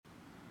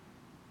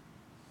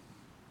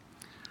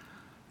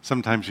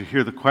Sometimes you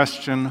hear the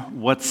question,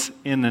 what's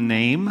in a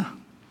name?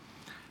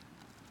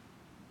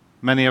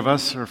 Many of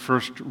us are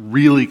first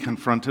really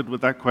confronted with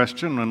that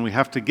question when we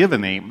have to give a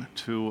name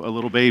to a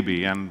little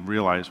baby and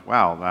realize,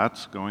 wow,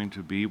 that's going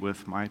to be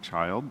with my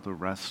child the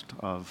rest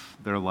of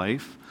their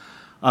life.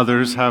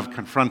 Others have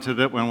confronted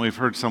it when we've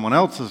heard someone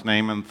else's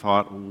name and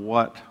thought,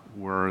 what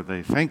were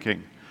they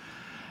thinking?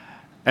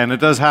 And it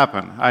does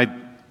happen.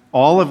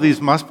 All of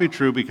these must be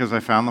true because I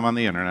found them on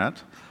the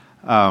internet.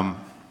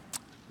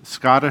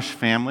 Scottish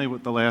family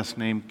with the last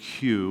name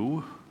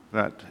Q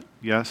that,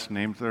 yes,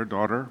 named their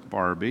daughter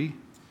Barbie.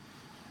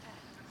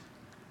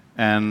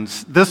 And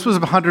this was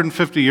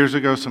 150 years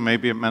ago, so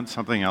maybe it meant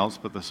something else,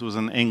 but this was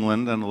in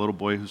England and a little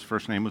boy whose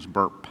first name was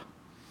Burp.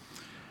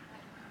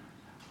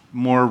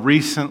 More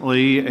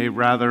recently, a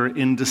rather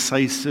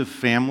indecisive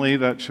family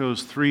that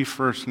chose 3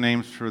 first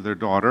names for their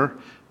daughter,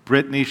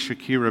 Brittany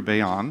Shakira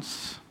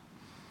Beyonce.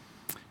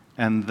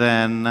 And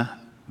then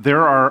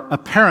there are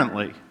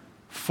apparently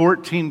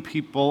 14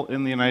 people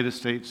in the United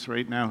States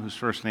right now whose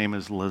first name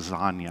is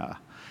Lasagna.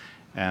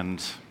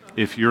 And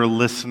if you're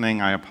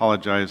listening, I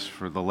apologize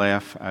for the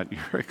laugh at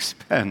your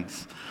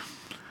expense.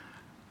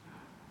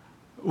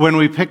 When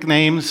we pick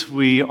names,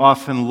 we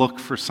often look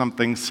for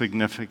something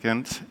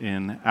significant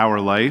in our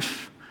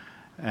life,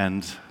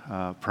 and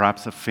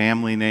perhaps a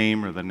family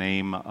name or the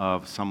name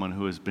of someone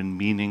who has been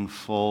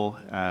meaningful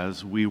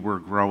as we were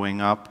growing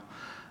up.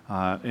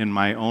 In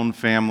my own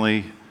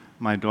family,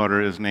 my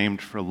daughter is named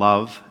for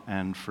love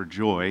and for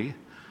joy,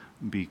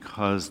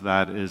 because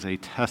that is a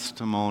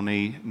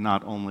testimony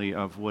not only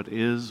of what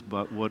is,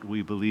 but what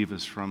we believe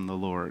is from the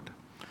Lord.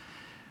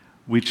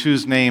 We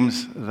choose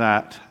names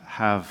that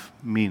have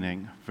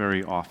meaning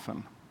very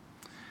often.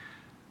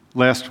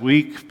 Last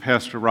week,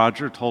 Pastor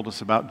Roger told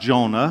us about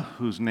Jonah,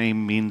 whose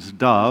name means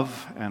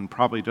dove, and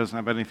probably doesn't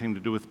have anything to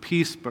do with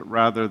peace, but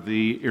rather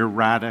the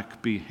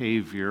erratic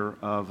behavior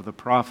of the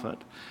prophet.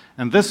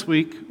 And this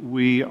week,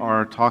 we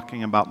are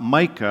talking about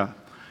Micah,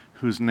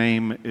 whose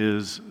name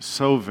is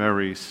so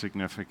very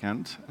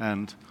significant,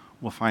 and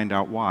we'll find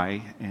out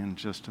why in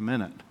just a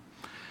minute.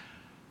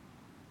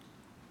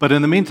 But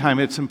in the meantime,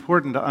 it's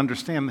important to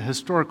understand the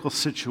historical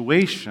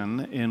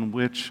situation in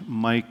which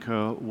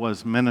Micah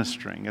was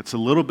ministering. It's a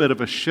little bit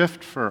of a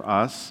shift for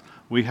us.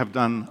 We have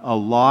done a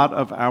lot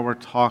of our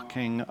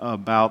talking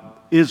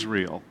about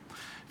Israel.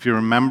 If you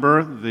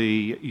remember,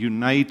 the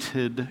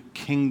united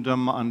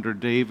kingdom under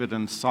David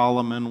and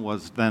Solomon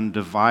was then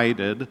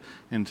divided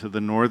into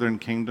the northern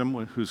kingdom,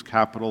 whose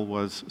capital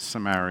was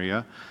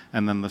Samaria,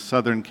 and then the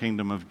southern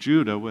kingdom of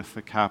Judah with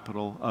the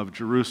capital of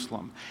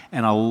Jerusalem.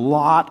 And a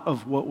lot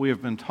of what we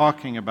have been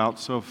talking about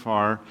so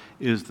far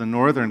is the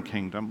northern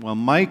kingdom. Well,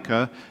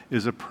 Micah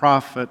is a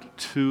prophet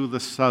to the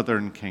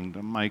southern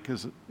kingdom. Micah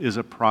is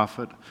a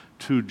prophet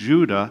to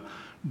Judah,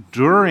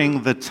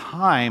 during the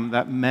time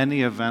that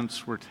many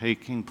events were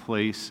taking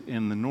place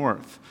in the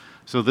north.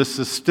 So this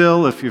is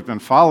still, if you've been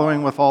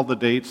following with all the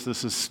dates,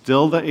 this is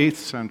still the 8th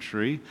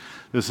century.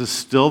 This is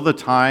still the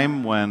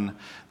time when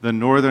the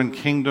northern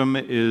kingdom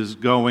is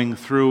going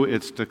through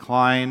its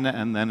decline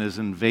and then is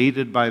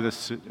invaded by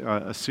the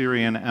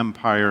Assyrian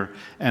Empire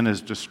and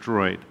is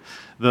destroyed.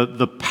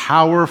 The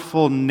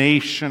powerful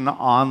nation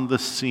on the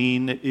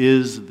scene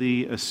is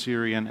the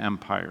Assyrian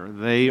Empire.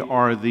 They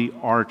are the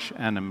arch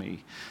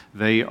enemy.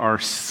 They are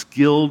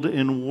skilled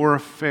in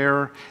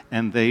warfare,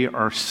 and they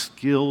are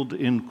skilled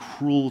in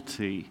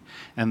cruelty.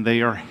 And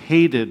they are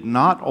hated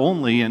not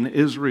only in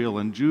Israel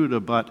and Judah,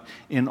 but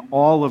in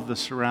all of the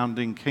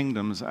surrounding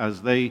kingdoms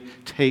as they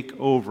take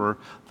over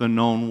the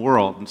known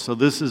world. And so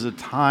this is a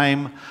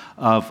time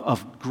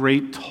of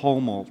great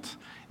tumult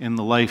in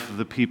the life of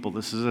the people.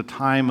 This is a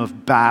time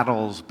of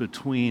battles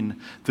between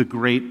the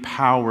great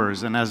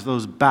powers. And as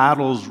those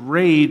battles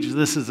rage,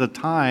 this is a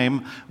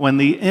time when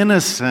the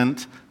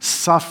innocent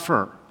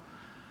suffer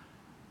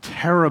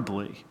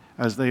terribly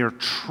as they are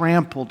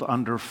trampled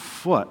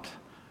underfoot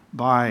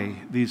by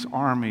these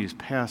armies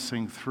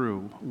passing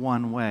through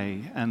one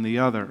way and the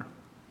other.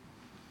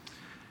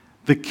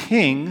 The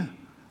king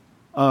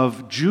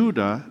of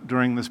Judah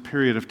during this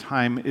period of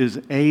time is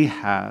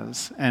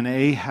Ahaz, and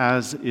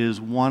Ahaz is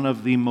one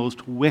of the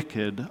most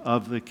wicked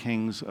of the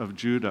kings of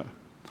Judah.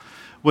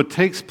 What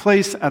takes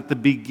place at the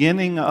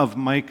beginning of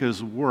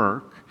Micah's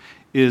work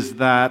is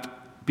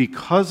that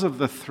because of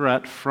the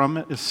threat from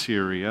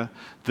Assyria,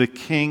 the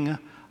king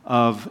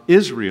of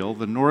Israel,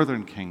 the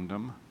northern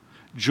kingdom,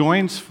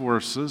 joins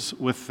forces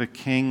with the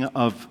king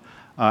of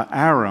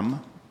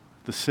Aram,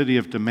 the city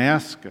of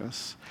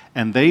Damascus,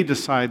 and they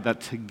decide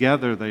that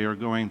together they are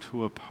going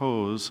to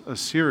oppose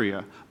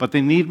Assyria. But they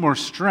need more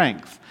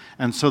strength,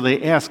 and so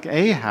they ask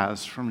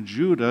Ahaz from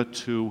Judah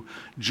to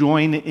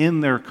join in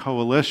their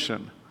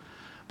coalition.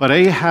 But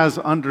Ahaz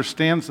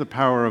understands the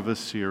power of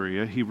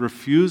Assyria. He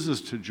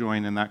refuses to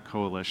join in that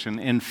coalition.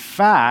 In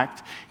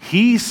fact,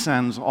 he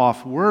sends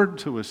off word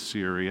to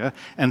Assyria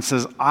and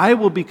says, I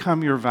will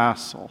become your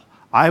vassal.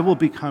 I will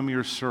become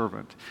your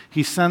servant.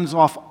 He sends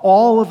off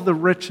all of the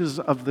riches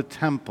of the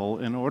temple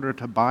in order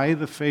to buy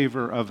the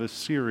favor of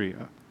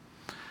Assyria.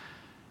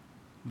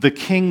 The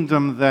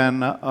kingdom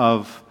then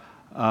of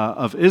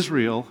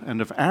Israel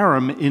and of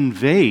Aram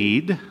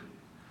invade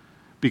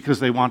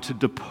because they want to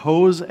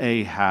depose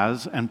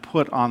Ahaz and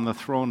put on the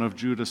throne of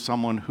Judah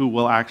someone who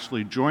will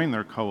actually join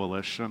their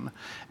coalition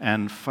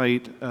and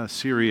fight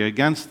Syria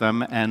against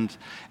them. And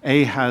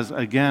Ahaz,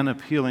 again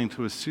appealing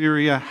to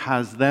Assyria,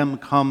 has them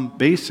come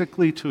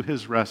basically to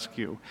his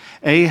rescue.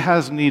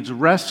 Ahaz needs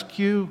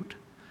rescued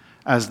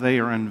as they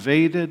are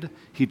invaded.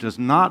 He does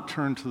not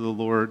turn to the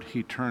Lord,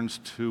 he turns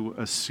to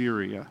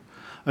Assyria.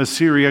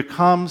 Assyria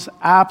comes,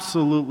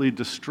 absolutely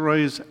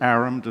destroys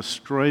Aram,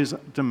 destroys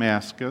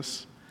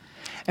Damascus.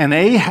 And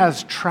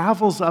Ahaz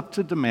travels up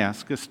to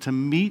Damascus to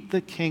meet the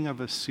king of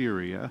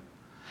Assyria.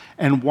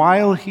 And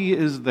while he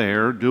is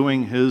there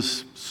doing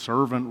his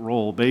servant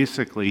role,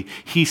 basically,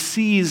 he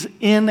sees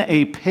in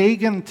a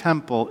pagan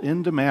temple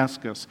in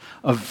Damascus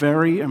a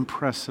very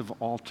impressive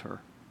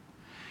altar.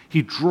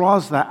 He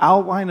draws the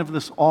outline of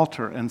this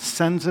altar and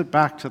sends it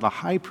back to the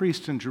high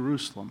priest in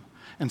Jerusalem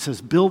and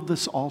says, build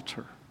this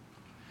altar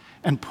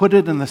and put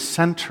it in the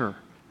center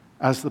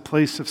as the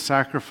place of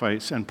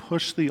sacrifice, and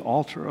push the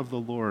altar of the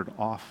Lord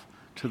off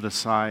to the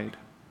side.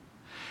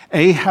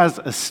 Ahaz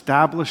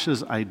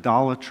establishes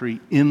idolatry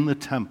in the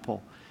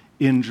temple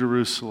in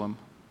Jerusalem.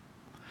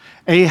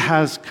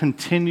 Ahaz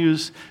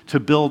continues to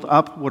build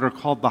up what are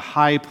called the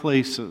high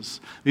places.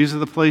 These are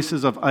the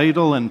places of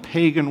idol and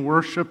pagan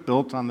worship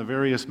built on the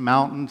various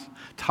mountain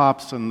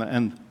tops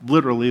and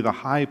literally the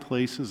high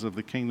places of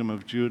the kingdom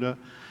of Judah.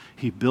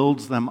 He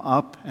builds them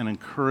up and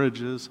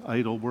encourages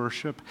idol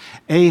worship.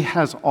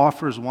 Ahaz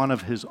offers one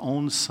of his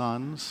own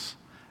sons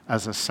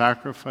as a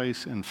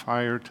sacrifice in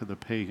fire to the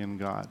pagan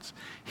gods.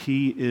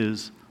 He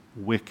is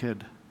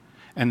wicked,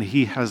 and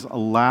he has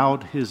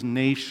allowed his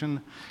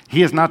nation,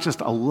 he has not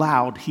just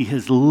allowed, he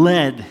has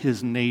led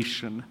his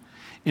nation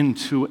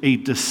into a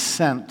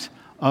descent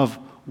of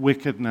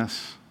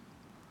wickedness.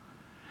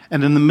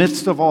 And in the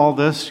midst of all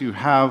this, you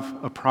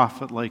have a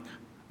prophet like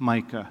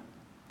Micah,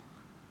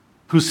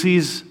 who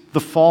sees the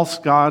false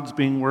gods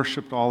being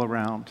worshipped all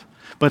around.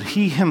 But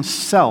he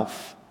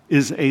himself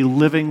is a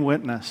living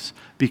witness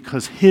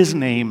because his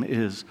name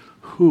is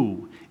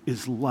Who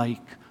is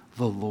Like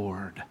the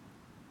Lord.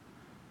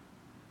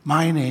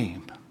 My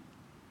name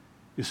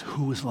is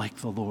Who is Like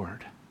the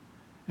Lord.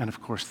 And of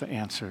course the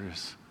answer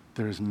is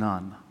there is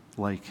none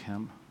like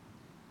him.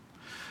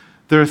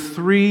 There are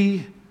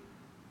three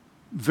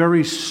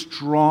very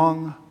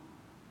strong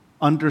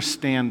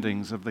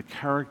understandings of the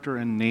character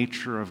and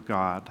nature of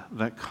God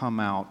that come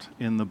out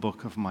in the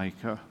book of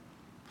Micah.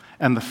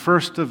 And the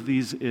first of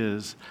these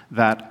is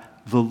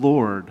that the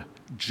Lord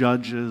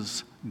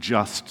judges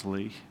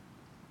justly.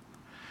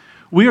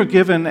 We are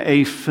given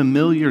a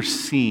familiar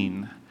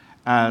scene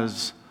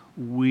as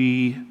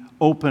we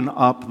open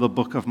up the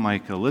book of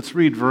Micah. Let's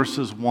read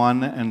verses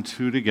 1 and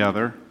 2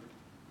 together.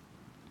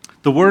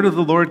 The word of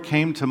the Lord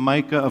came to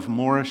Micah of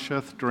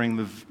Moresheth during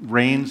the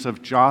reigns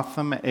of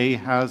Jotham,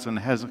 Ahaz, and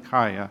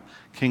Hezekiah,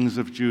 kings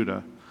of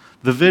Judah.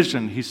 The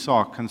vision he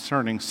saw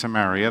concerning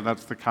Samaria,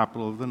 that's the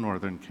capital of the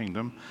northern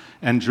kingdom,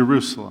 and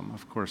Jerusalem,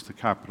 of course, the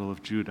capital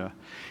of Judah.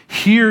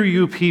 Hear,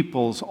 you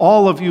peoples,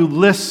 all of you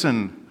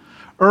listen,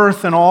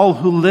 earth and all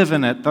who live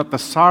in it, that the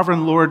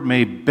sovereign Lord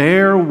may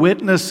bear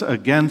witness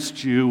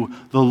against you,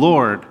 the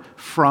Lord,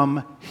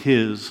 from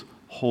his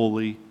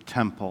holy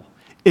temple.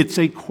 It's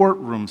a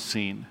courtroom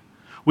scene.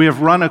 We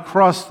have run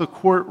across the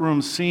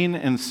courtroom scene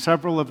in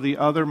several of the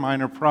other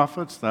minor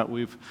prophets that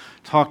we've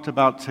talked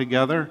about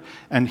together.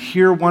 And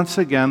here, once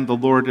again, the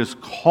Lord is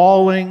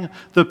calling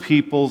the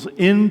peoples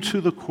into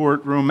the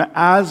courtroom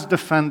as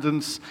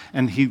defendants,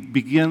 and he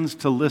begins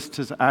to list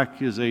his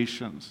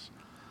accusations.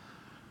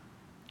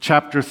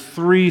 Chapter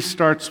 3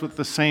 starts with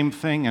the same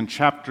thing, and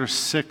chapter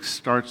 6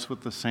 starts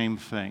with the same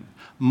thing.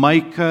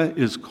 Micah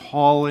is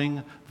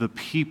calling the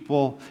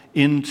people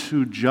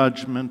into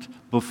judgment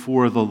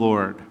before the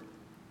Lord.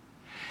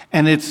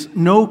 And it's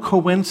no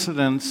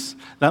coincidence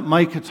that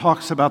Micah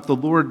talks about the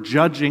Lord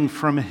judging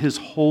from his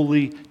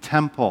holy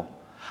temple.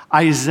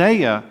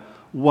 Isaiah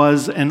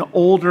was an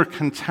older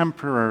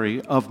contemporary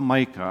of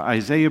Micah.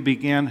 Isaiah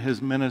began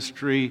his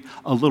ministry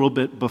a little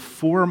bit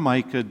before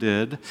Micah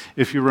did.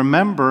 If you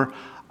remember,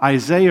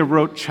 Isaiah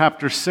wrote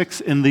chapter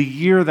 6 in the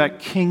year that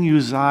King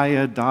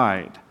Uzziah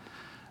died.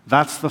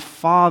 That's the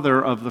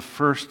father of the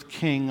first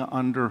king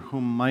under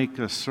whom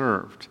Micah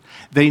served.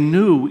 They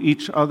knew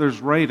each other's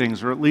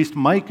writings, or at least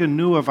Micah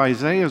knew of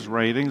Isaiah's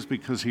writings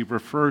because he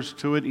refers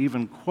to it,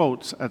 even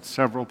quotes at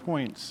several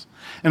points.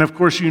 And of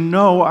course, you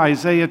know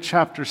Isaiah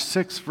chapter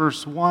 6,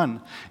 verse 1.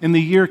 In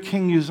the year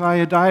King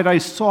Uzziah died, I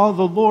saw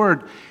the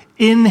Lord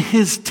in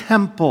his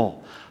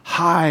temple,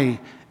 high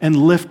and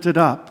lifted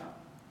up.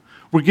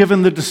 We're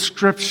given the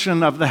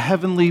description of the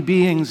heavenly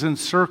beings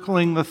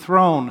encircling the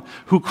throne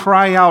who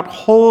cry out,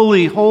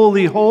 Holy,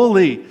 holy,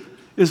 holy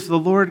is the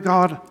Lord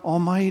God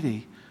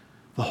Almighty.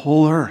 The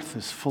whole earth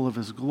is full of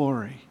his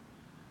glory.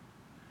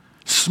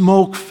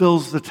 Smoke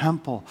fills the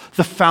temple.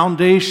 The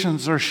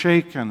foundations are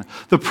shaken.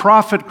 The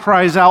prophet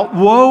cries out,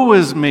 "Woe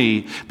is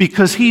me,"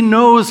 because he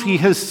knows he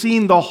has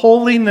seen the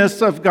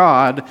holiness of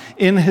God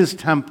in his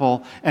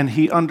temple, and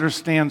he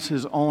understands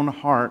his own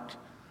heart,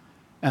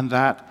 and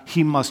that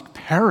he must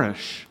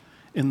perish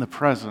in the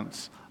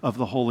presence of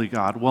the holy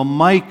God. Well,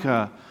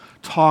 Micah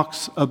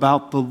talks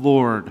about the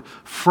Lord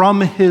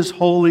from his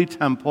holy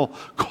temple,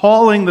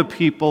 calling the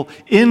people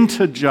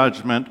into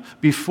judgment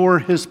before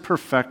his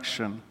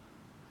perfection.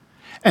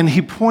 And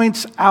he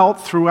points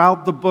out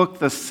throughout the book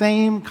the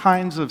same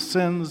kinds of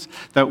sins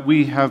that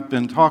we have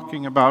been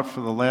talking about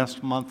for the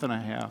last month and a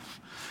half.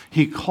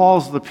 He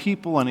calls the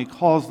people and he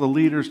calls the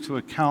leaders to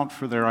account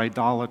for their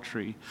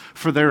idolatry,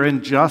 for their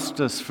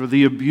injustice, for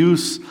the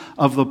abuse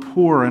of the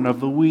poor and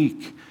of the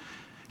weak.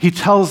 He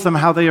tells them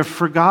how they have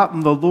forgotten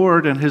the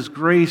Lord and his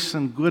grace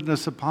and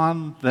goodness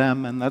upon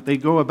them, and that they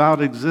go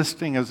about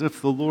existing as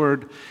if the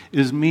Lord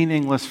is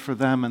meaningless for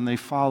them and they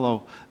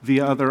follow the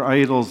other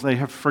idols. They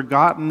have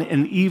forgotten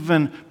and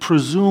even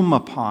presume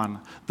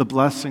upon the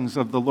blessings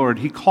of the Lord.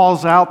 He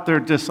calls out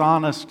their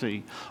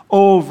dishonesty.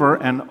 Over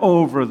and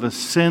over, the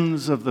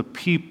sins of the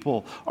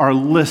people are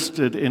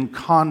listed in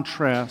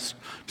contrast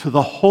to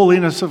the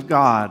holiness of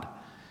God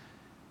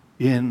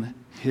in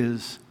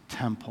his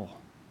temple.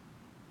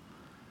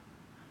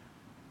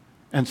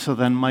 And so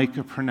then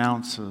Micah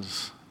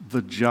pronounces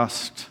the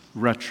just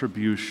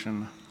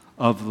retribution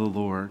of the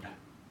Lord.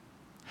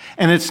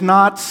 And it's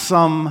not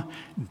some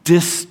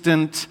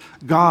distant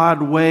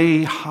God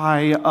way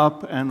high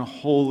up and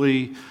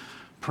holy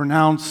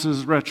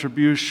pronounces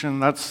retribution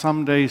that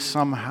someday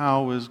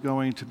somehow is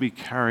going to be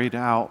carried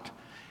out.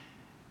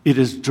 It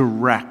is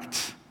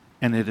direct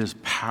and it is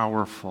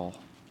powerful.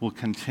 We'll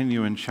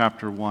continue in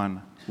chapter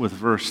 1 with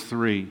verse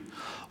 3.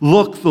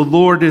 Look, the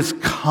Lord is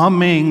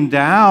coming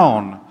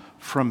down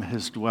from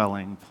his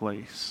dwelling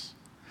place.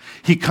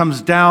 He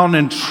comes down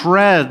and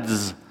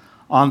treads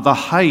on the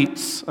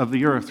heights of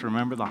the earth.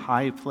 Remember the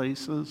high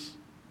places?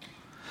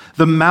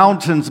 The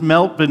mountains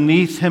melt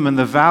beneath him and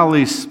the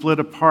valleys split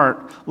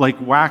apart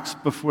like wax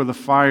before the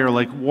fire,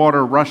 like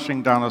water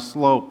rushing down a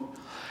slope.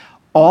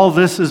 All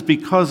this is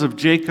because of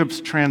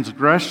Jacob's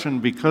transgression,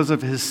 because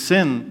of his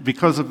sin,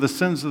 because of the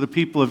sins of the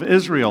people of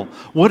Israel.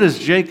 What is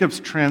Jacob's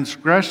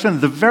transgression?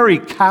 The very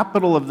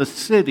capital of the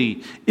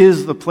city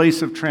is the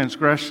place of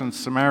transgression,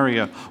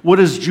 Samaria. What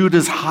is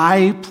Judah's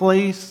high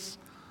place?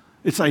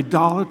 Its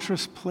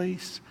idolatrous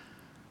place?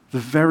 The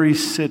very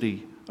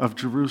city of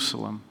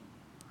Jerusalem.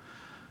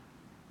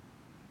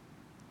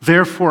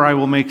 Therefore, I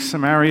will make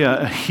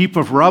Samaria a heap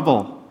of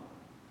rubble,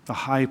 the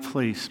high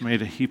place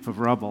made a heap of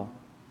rubble,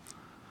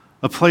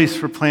 a place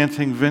for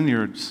planting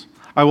vineyards.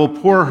 I will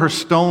pour her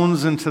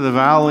stones into the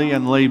valley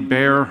and lay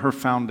bare her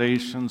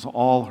foundations.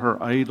 All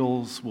her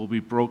idols will be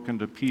broken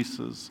to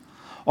pieces.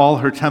 All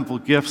her temple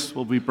gifts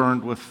will be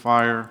burned with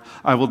fire.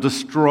 I will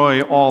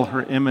destroy all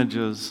her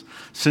images.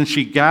 Since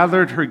she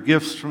gathered her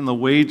gifts from the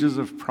wages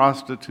of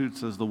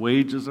prostitutes, as the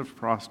wages of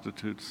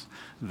prostitutes,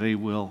 they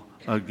will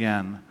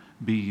again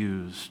be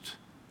used.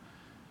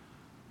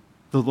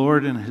 The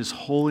Lord in his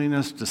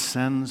holiness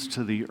descends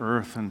to the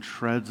earth and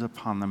treads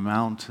upon the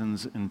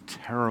mountains in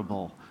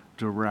terrible,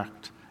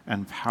 direct,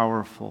 and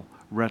powerful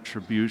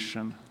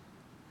retribution.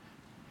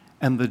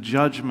 And the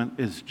judgment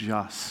is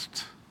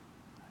just.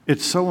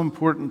 It's so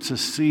important to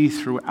see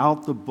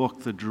throughout the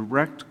book the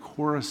direct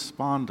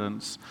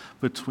correspondence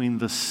between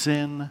the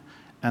sin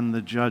and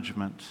the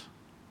judgment.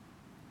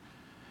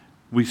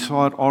 We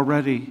saw it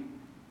already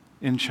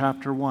in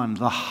chapter 1.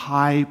 The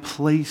high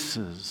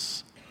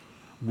places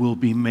will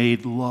be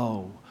made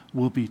low,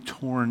 will be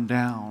torn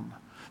down.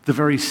 The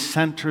very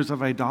centers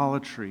of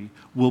idolatry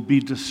will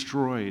be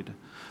destroyed.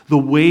 The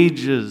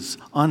wages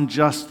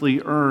unjustly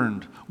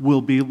earned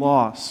will be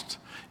lost.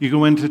 You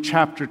go into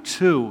chapter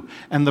 2,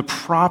 and the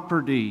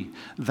property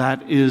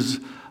that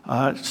is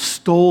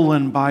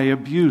stolen by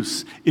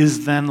abuse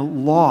is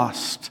then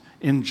lost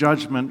in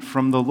judgment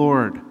from the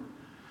Lord.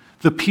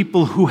 The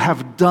people who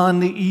have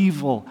done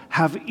evil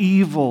have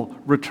evil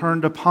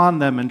returned upon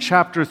them. In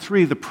chapter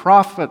 3, the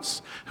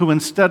prophets who,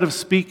 instead of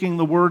speaking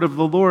the word of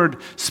the Lord,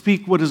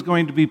 speak what is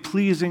going to be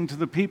pleasing to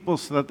the people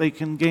so that they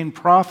can gain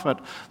profit.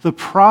 The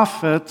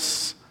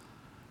prophets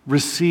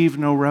receive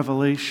no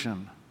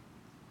revelation.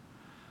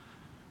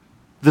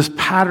 This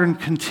pattern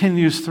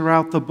continues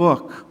throughout the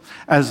book,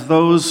 as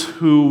those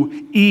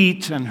who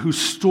eat and who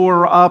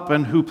store up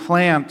and who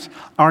plant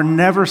are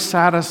never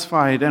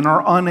satisfied and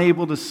are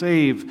unable to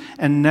save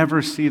and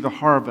never see the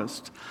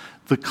harvest.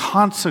 The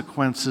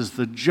consequences,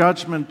 the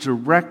judgment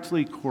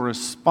directly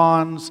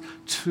corresponds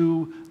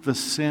to the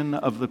sin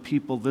of the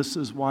people. This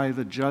is why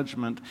the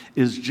judgment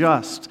is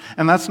just.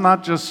 And that's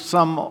not just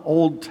some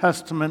Old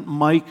Testament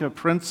Micah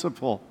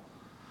principle.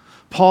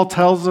 Paul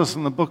tells us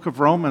in the book of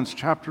Romans,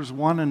 chapters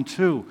 1 and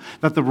 2,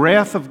 that the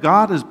wrath of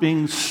God is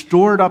being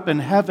stored up in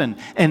heaven,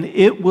 and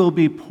it will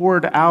be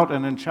poured out.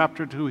 And in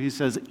chapter 2, he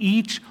says,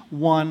 each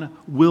one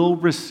will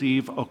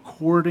receive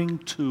according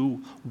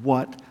to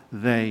what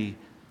they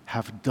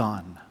have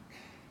done.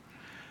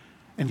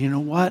 And you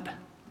know what?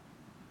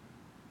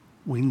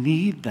 We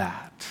need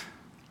that.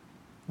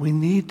 We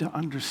need to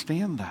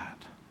understand that.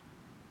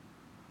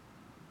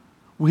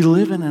 We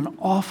live in an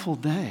awful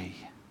day.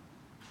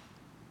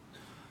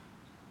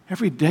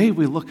 Every day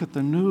we look at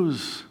the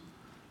news,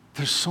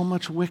 there's so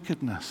much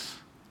wickedness.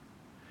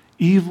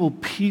 Evil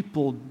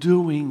people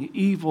doing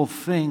evil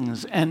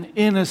things and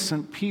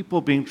innocent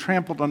people being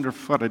trampled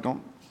underfoot. I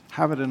don't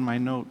have it in my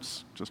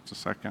notes. Just a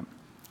second.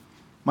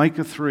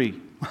 Micah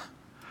 3.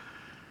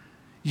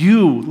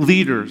 You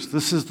leaders,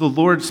 this is the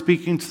Lord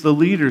speaking to the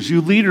leaders, you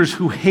leaders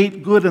who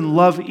hate good and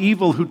love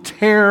evil, who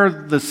tear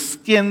the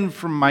skin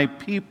from my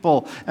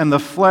people and the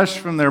flesh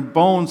from their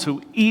bones,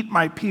 who eat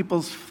my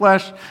people's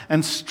flesh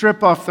and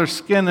strip off their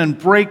skin and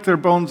break their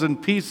bones in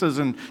pieces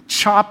and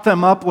chop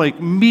them up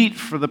like meat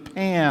for the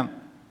pan,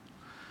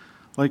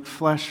 like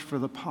flesh for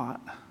the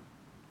pot.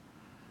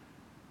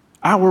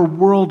 Our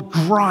world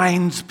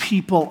grinds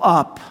people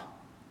up.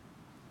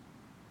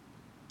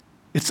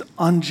 It's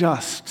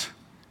unjust.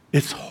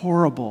 It's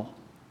horrible.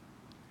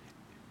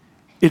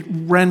 It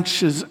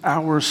wrenches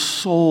our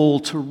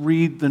soul to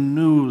read the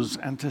news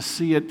and to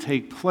see it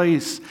take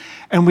place.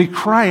 And we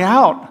cry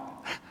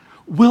out,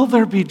 will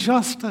there be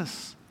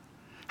justice?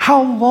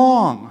 How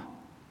long?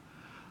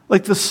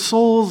 Like the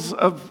souls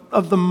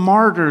of the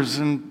martyrs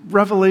in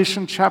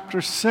Revelation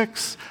chapter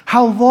 6.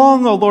 How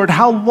long, O Lord?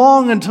 How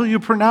long until you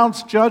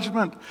pronounce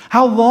judgment?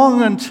 How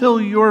long until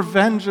your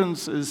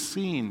vengeance is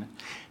seen?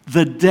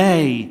 The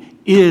day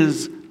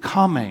is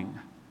coming.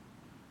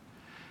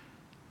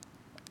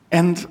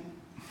 And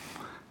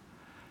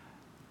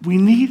we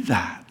need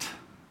that.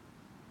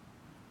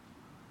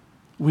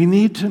 We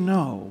need to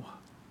know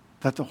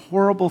that the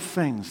horrible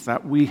things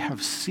that we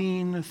have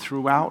seen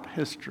throughout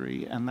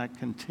history and that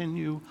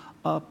continue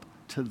up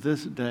to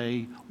this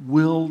day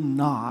will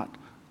not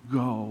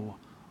go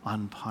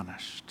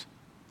unpunished.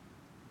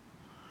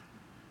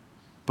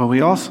 But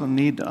we also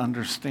need to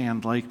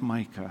understand, like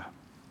Micah,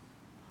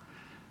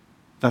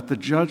 that the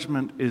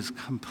judgment is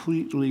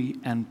completely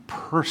and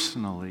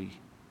personally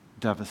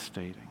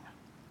devastating.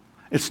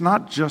 It's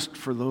not just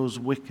for those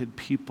wicked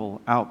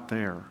people out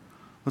there.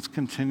 Let's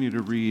continue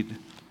to read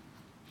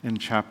in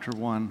chapter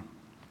 1,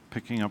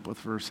 picking up with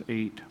verse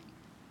 8.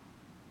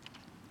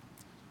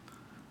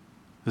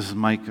 This is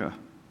Micah.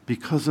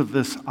 Because of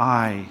this,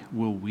 I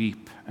will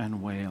weep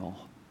and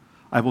wail.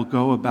 I will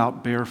go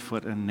about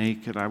barefoot and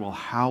naked. I will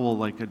howl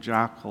like a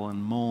jackal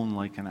and moan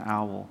like an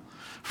owl.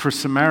 For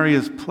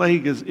Samaria's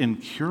plague is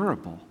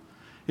incurable.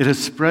 It has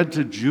spread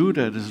to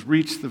Judah. It has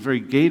reached the very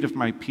gate of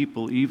my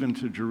people, even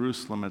to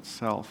Jerusalem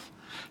itself.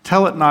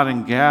 Tell it not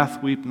in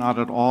Gath, weep not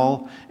at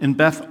all. In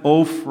Beth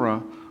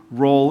Ophrah,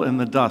 roll in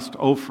the dust.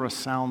 Ophrah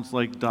sounds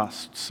like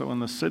dust. So in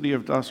the city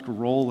of dust,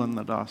 roll in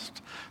the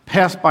dust.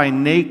 Pass by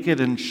naked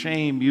and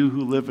shame, you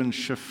who live in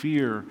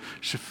Shaphir.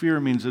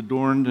 Shaphir means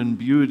adorned in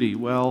beauty.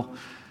 Well,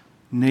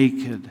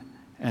 naked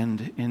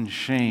and in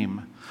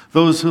shame.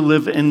 Those who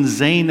live in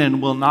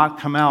Zaanan will not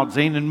come out.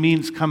 Zaanan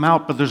means come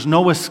out, but there's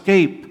no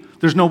escape.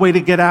 There's no way to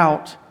get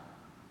out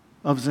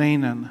of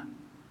Zaanan.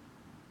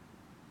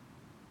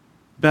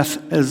 Beth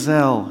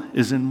Ezel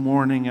is in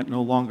mourning. It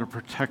no longer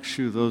protects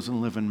you. Those who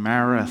live in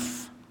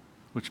Marith,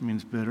 which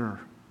means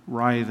bitter,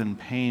 writhe in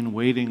pain,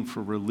 waiting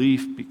for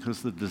relief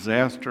because the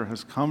disaster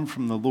has come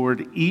from the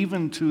Lord,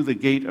 even to the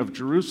gate of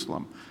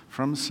Jerusalem,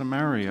 from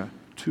Samaria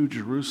to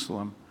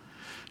Jerusalem.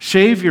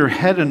 Shave your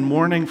head in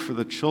mourning for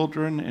the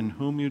children in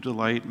whom you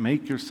delight.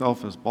 Make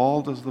yourself as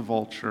bald as the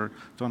vulture.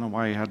 Don't know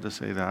why he had to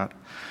say that.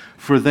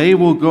 For they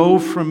will go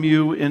from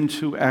you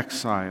into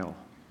exile.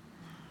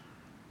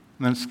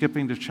 And then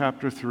skipping to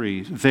chapter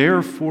 3.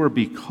 Therefore,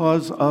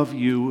 because of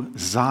you,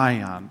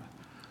 Zion,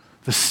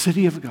 the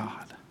city of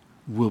God,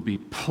 will be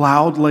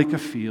plowed like a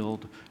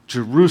field.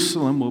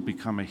 Jerusalem will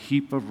become a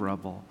heap of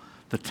rubble.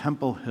 The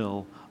Temple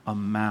Hill, a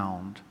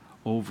mound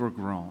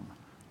overgrown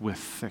with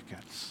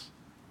thickets.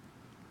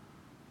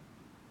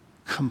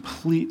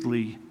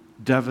 Completely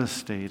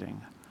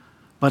devastating.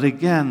 But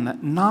again,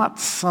 not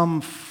some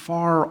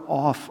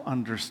far-off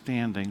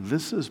understanding.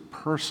 This is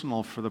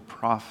personal for the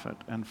prophet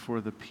and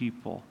for the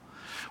people.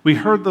 We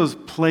heard those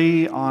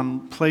plays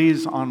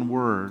on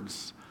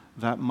words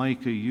that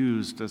Micah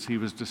used as he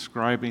was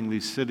describing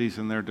these cities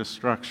and their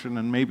destruction,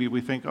 and maybe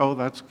we think, oh,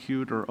 that's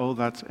cute, or oh,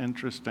 that's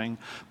interesting.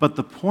 But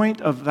the point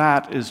of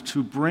that is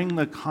to bring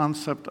the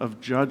concept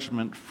of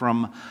judgment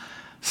from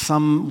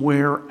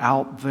somewhere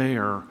out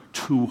there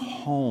to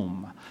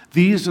home.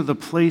 These are the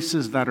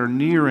places that are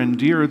near and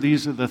dear.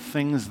 These are the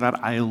things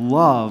that I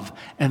love.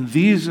 And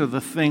these are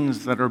the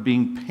things that are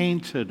being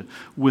painted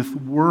with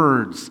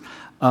words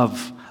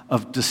of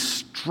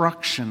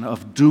destruction,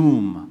 of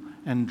doom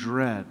and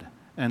dread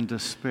and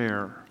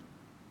despair.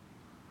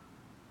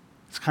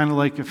 It's kind of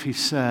like if he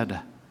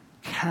said,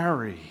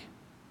 Carrie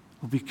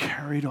will be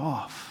carried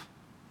off.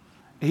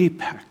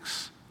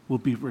 Apex will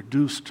be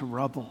reduced to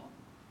rubble.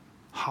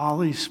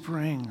 Holly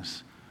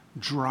Springs,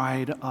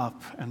 dried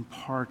up and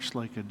parched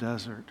like a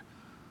desert.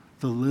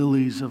 The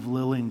lilies of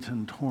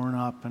Lillington torn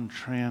up and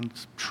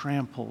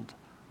trampled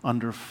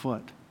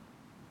underfoot.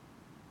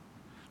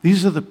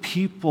 These are the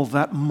people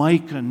that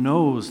Micah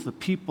knows, the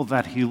people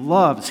that he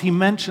loves. He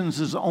mentions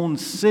his own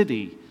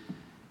city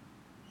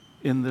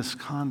in this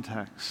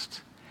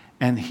context,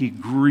 and he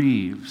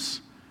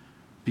grieves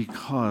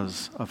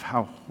because of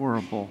how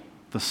horrible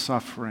the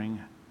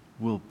suffering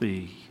will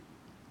be.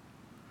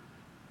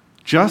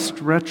 Just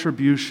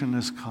retribution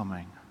is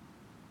coming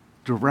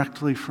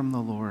directly from the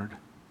Lord,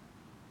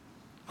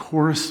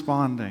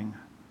 corresponding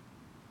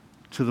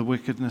to the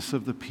wickedness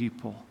of the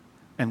people,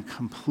 and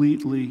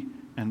completely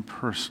and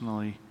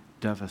personally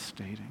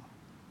devastating.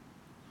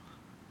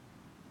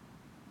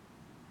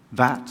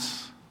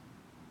 That's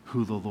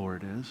who the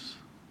Lord is,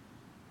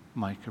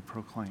 Micah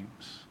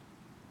proclaims.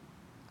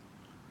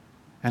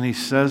 And he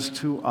says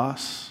to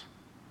us,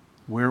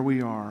 where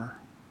we are,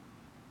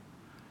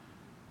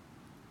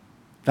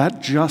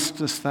 that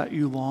justice that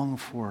you long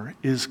for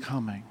is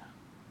coming.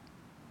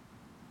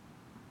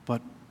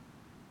 But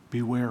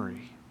be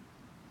wary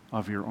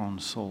of your own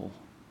soul.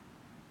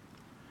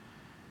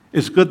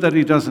 It's good that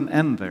he doesn't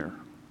end there.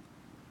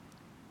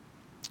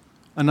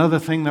 Another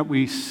thing that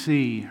we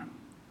see,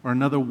 or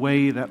another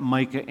way that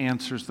Micah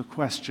answers the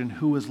question,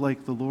 who is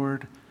like the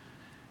Lord,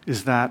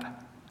 is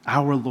that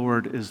our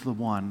Lord is the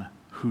one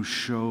who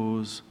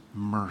shows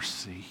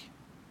mercy.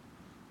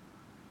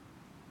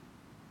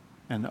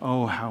 And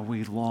oh, how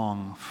we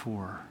long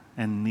for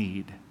and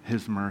need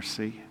his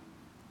mercy.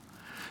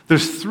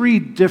 There's three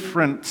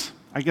different,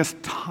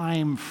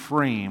 time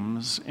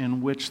frames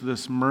in which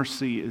this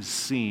mercy is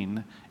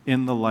seen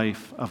in the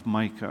life of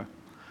Micah.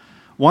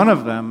 One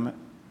of them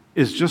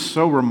is just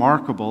so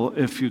remarkable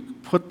if you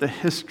put the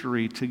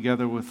history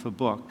together with the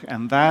book,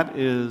 and that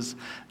is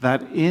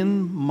that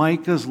in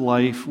Micah's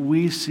life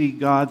we see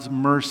God's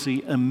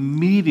mercy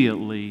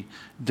immediately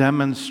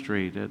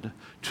demonstrated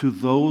to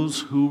those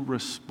who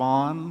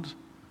respond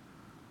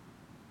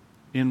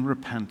in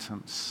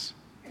repentance.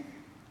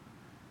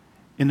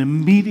 An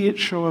immediate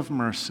show of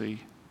mercy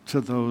to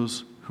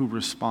those who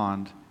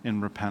respond in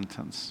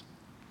repentance.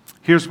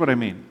 Here's what I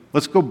mean.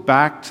 Let's go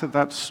back to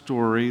that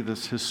story,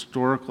 this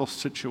historical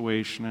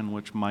situation in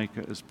which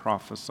Micah is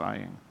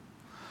prophesying.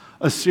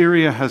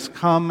 Assyria has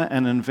come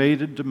and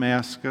invaded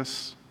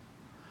Damascus,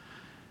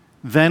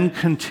 then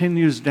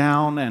continues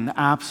down and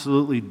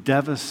absolutely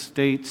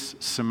devastates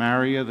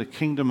Samaria. The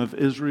kingdom of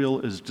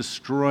Israel is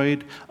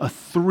destroyed. A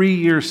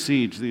 3-year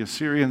siege. The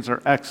Assyrians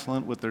are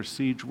excellent with their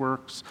siege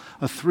works.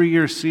 A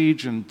 3-year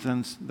siege, and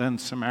then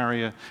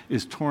Samaria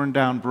is torn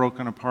down,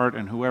 broken apart,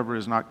 and whoever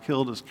is not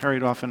killed is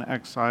carried off in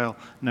exile,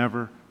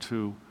 never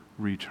to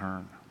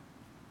return.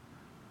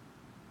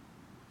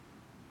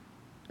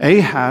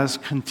 Ahaz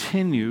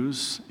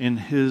continues in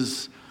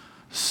his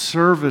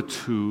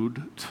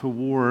servitude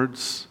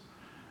towards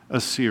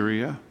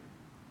Assyria,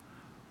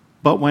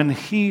 but when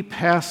he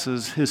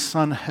passes, his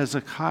son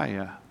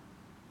Hezekiah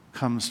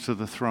comes to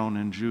the throne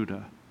in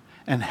Judah.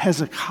 And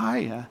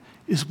Hezekiah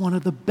is one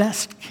of the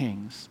best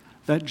kings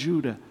that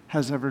Judah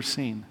has ever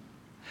seen.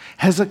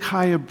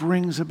 Hezekiah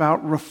brings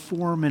about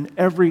reform in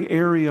every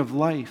area of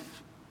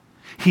life.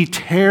 He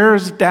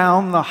tears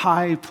down the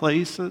high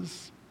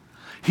places.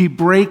 He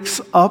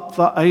breaks up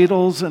the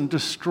idols and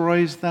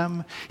destroys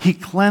them. He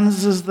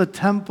cleanses the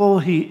temple.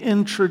 He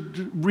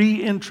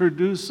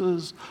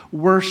reintroduces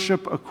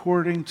worship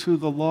according to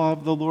the law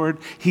of the Lord.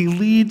 He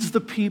leads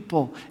the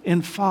people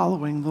in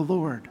following the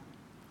Lord.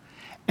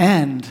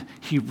 And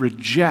he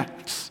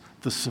rejects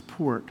the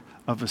support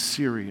of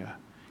Assyria.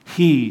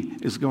 He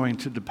is going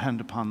to depend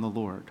upon the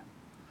Lord.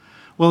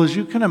 Well, as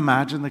you can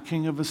imagine, the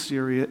king of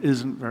Assyria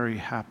isn't very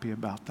happy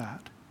about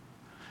that.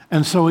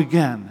 And so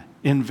again,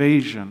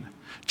 invasion.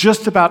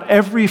 Just about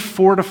every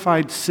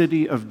fortified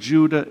city of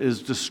Judah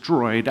is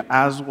destroyed,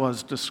 as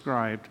was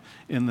described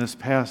in this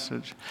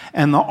passage.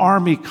 And the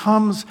army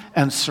comes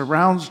and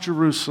surrounds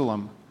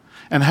Jerusalem.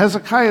 And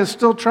Hezekiah is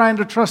still trying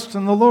to trust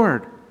in the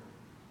Lord.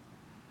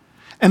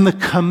 And the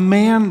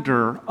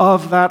commander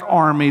of that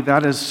army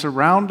that is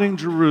surrounding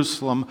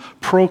Jerusalem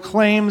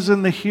proclaims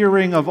in the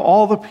hearing of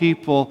all the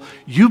people,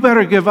 "You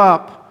better give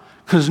up,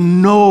 because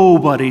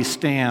nobody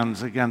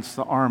stands against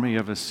the army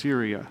of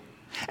Assyria."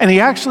 And he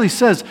actually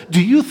says, "Do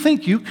you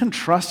think you can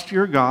trust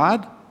your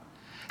God?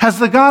 Has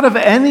the God of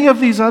any of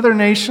these other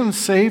nations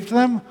saved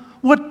them?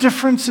 What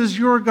difference is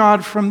your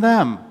God from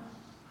them?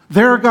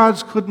 Their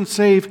gods couldn't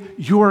save,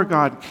 your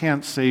God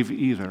can't save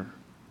either."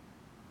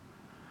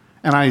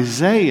 And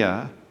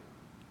Isaiah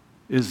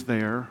is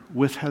there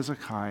with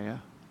Hezekiah,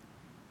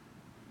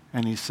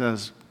 and he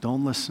says,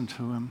 "Don't listen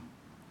to him.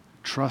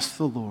 Trust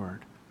the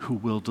Lord who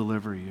will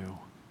deliver you."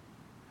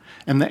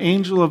 And the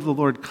angel of the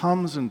Lord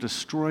comes and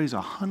destroys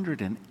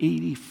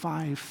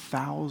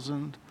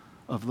 185,000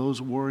 of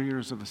those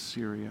warriors of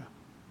Assyria.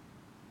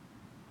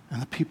 And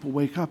the people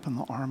wake up and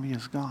the army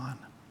is gone.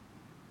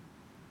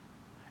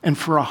 And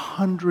for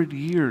 100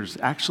 years,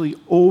 actually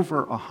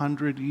over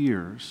 100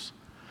 years,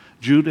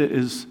 Judah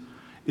is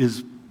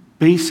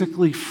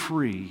basically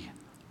free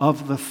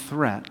of the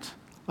threat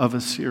of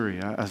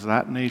Assyria as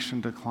that nation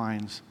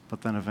declines,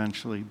 but then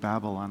eventually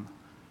Babylon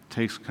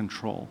takes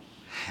control.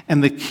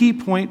 And the key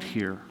point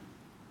here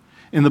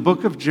In the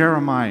book of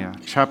Jeremiah,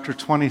 chapter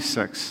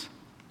 26,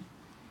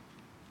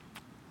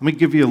 let me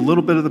give you a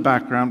little bit of the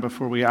background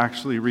before we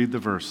actually read the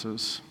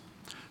verses.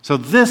 So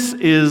this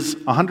is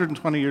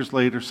 120 years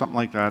later, something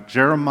like that.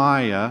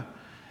 Jeremiah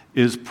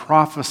is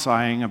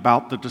prophesying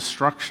about the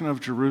destruction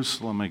of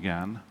Jerusalem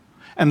again.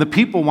 And the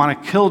people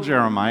want to kill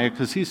Jeremiah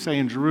because he's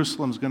saying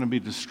Jerusalem's going to be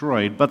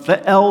destroyed. But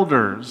the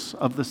elders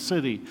of the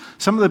city,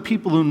 some of the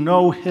people who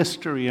know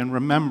history and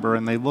remember,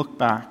 and they look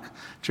back,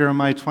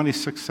 Jeremiah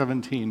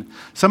 26:17,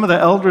 some of the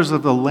elders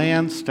of the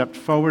land stepped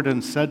forward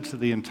and said to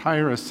the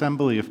entire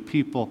assembly of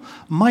people,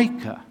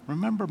 Micah,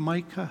 remember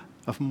Micah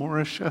of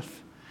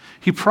Moresheth?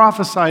 He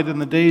prophesied in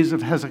the days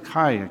of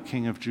Hezekiah,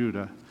 king of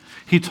Judah.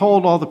 He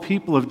told all the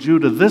people of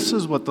Judah, this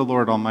is what the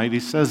Lord Almighty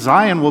says,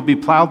 Zion will be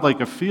plowed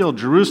like a field,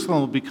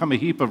 Jerusalem will become a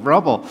heap of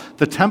rubble,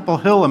 the Temple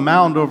Hill a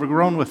mound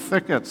overgrown with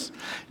thickets.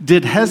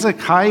 Did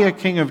Hezekiah,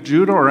 king of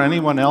Judah, or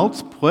anyone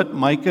else put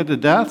Micah to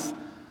death?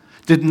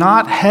 Did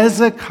not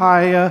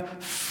Hezekiah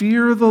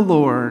fear the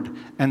Lord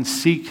and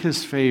seek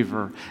his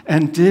favor?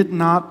 And did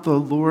not the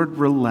Lord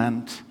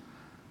relent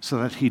so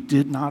that he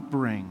did not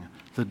bring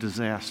the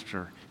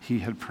disaster he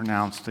had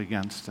pronounced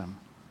against him?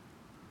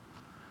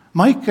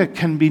 Micah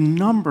can be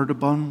numbered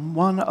among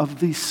one of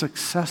these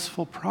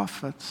successful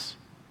prophets.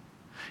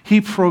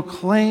 He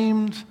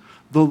proclaimed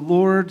the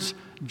Lord's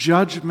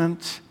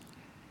judgment,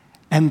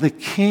 and the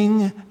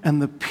king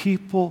and the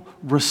people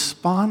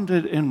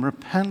responded in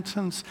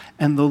repentance,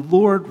 and the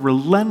Lord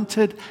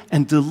relented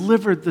and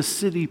delivered the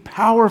city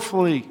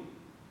powerfully.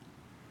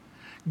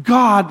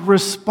 God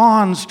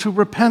responds to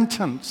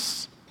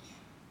repentance.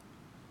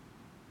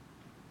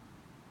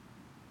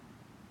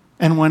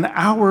 And when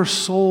our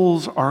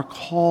souls are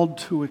called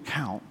to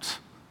account,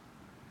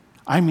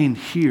 I mean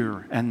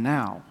here and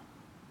now,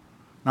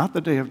 not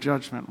the day of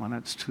judgment when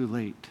it's too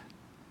late.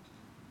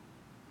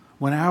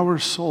 When our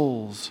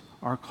souls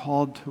are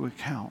called to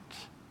account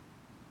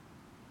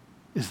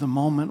is the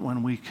moment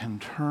when we can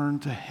turn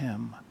to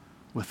Him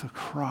with a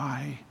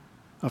cry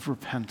of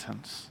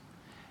repentance,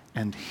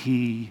 and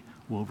He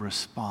will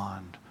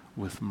respond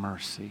with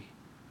mercy,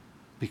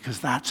 because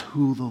that's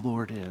who the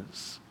Lord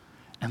is,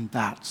 and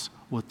that's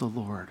what the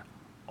Lord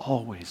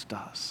always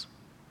does.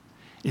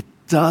 It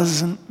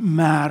doesn't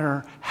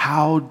matter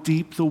how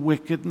deep the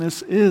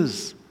wickedness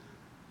is.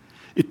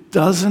 It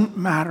doesn't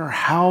matter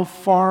how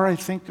far I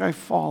think I've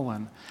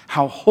fallen,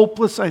 how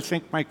hopeless I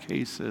think my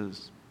case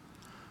is.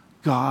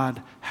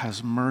 God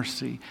has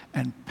mercy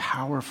and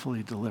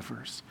powerfully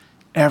delivers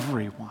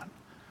everyone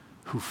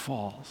who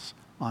falls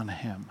on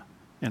Him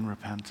in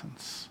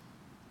repentance.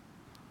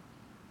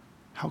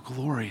 How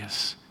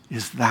glorious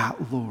is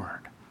that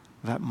Lord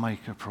that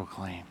Micah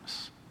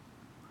proclaims.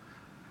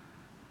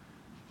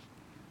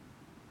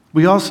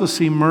 We also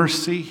see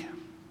mercy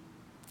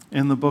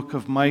in the book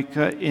of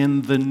Micah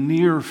in the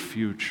near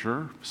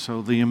future.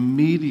 So the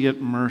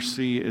immediate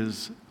mercy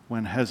is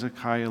when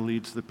Hezekiah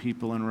leads the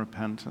people in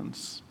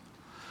repentance.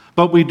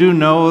 But we do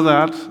know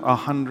that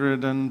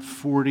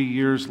 140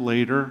 years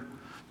later,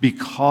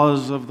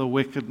 because of the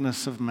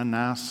wickedness of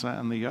Manasseh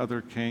and the other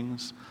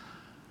kings,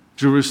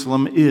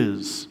 Jerusalem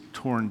is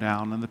torn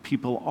down and the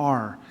people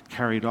are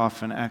carried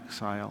off in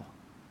exile.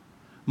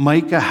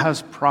 Micah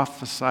has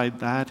prophesied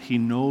that. He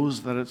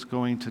knows that it's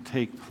going to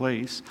take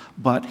place,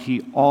 but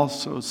he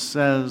also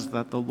says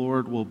that the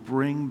Lord will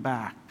bring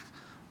back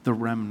the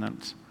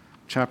remnant.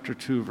 Chapter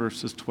 2,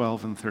 verses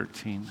 12 and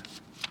 13.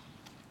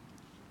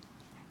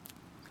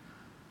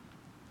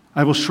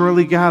 I will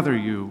surely gather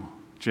you,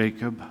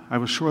 Jacob. I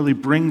will surely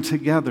bring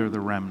together the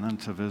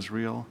remnant of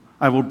Israel.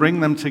 I will bring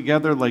them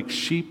together like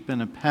sheep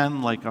in a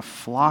pen, like a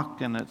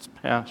flock in its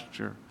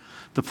pasture.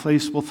 The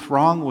place will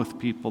throng with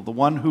people. The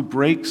one who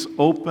breaks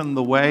open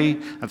the way,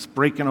 that's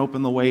breaking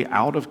open the way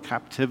out of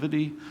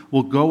captivity,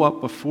 will go up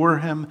before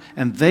him,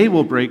 and they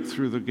will break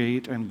through the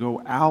gate and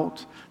go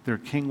out. Their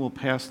king will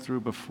pass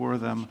through before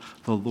them,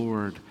 the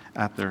Lord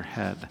at their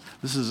head.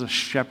 This is a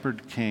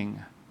shepherd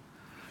king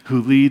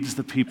who leads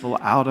the people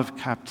out of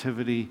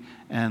captivity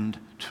and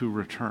to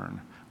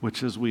return,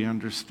 which, as we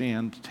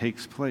understand,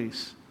 takes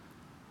place.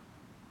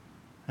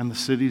 And the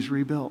city's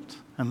rebuilt,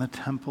 and the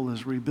temple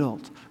is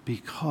rebuilt,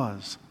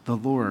 because the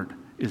Lord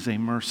is a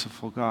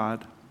merciful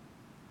God.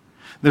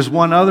 There's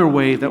one other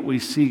way that we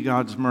see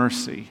God's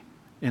mercy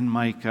in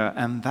Micah,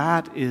 and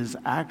that is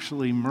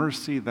actually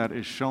mercy that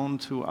is shown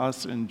to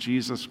us in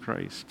Jesus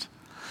Christ.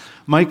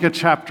 Micah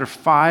chapter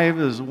 5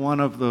 is one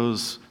of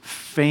those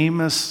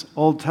famous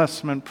Old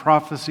Testament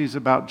prophecies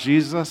about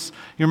Jesus.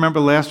 You remember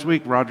last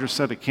week, Roger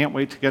said, I can't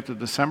wait to get to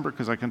December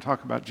because I can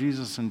talk about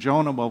Jesus in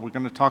Jonah. Well, we're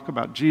going to talk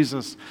about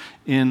Jesus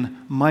in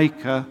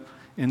Micah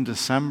in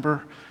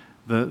December.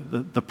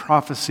 The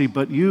prophecy,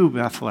 but you,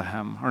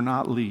 Bethlehem, are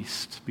not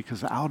least,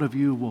 because out of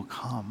you will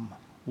come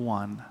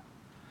one.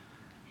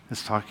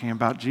 It's talking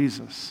about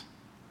Jesus.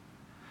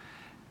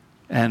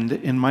 And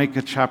in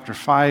Micah chapter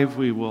 5,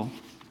 we will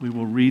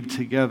read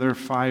together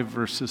 5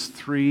 verses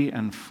 3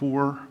 and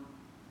 4.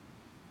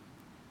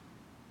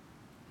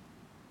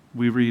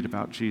 we read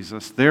about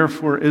Jesus.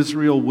 Therefore,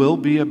 Israel will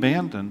be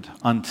abandoned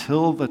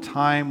until the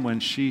time when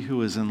she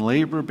who is in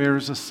labor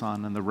bears a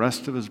son, and the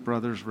rest of his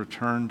brothers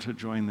return to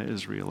join the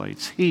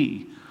Israelites.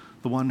 He,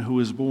 the one who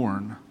is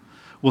born,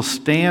 will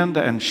stand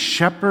and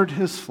shepherd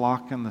his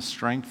flock in the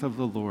strength of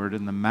the Lord,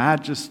 in the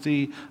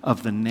majesty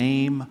of the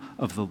name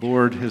of the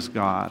Lord his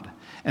God.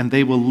 And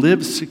they will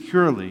live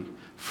securely,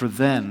 for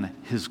then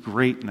his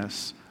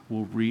greatness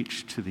will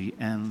reach to the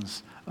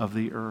ends of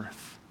the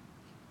earth.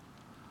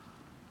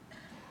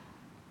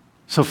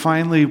 So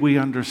finally, we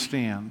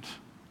understand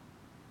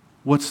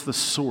what's the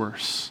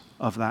source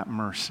of that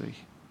mercy.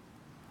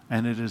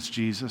 And it is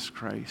Jesus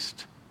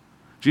Christ.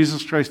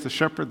 Jesus Christ, the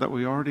shepherd that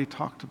we already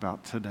talked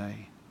about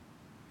today.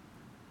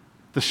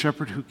 The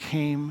shepherd who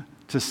came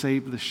to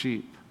save the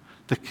sheep.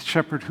 The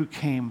shepherd who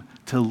came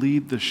to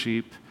lead the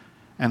sheep.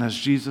 And as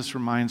Jesus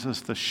reminds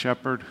us, the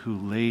shepherd who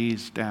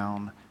lays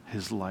down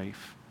his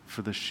life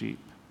for the sheep.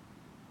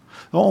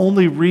 The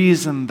only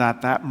reason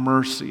that that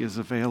mercy is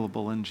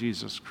available in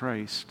Jesus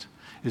Christ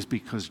is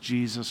because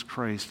Jesus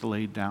Christ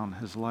laid down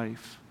his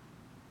life.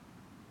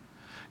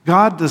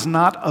 God does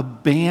not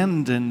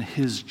abandon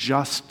his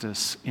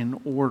justice in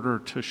order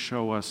to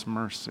show us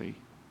mercy.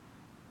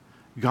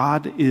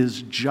 God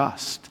is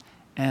just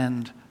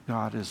and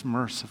God is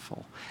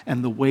merciful.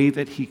 And the way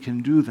that he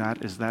can do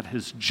that is that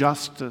his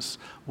justice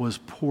was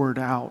poured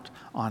out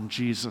on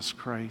Jesus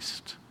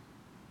Christ.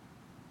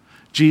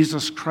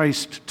 Jesus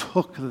Christ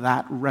took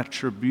that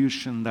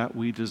retribution that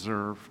we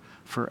deserve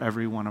for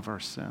every one of our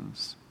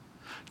sins.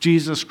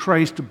 Jesus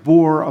Christ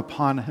bore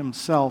upon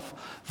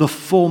himself the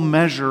full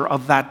measure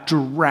of that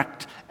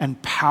direct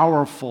and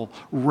powerful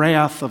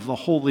wrath of the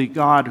holy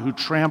God who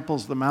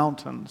tramples the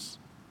mountains.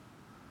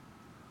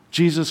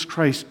 Jesus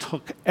Christ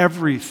took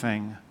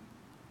everything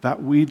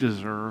that we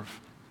deserve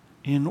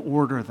in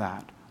order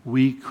that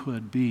we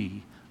could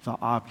be the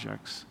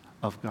objects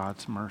of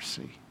God's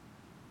mercy.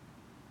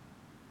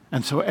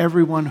 And so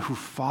everyone who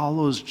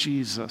follows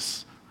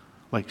Jesus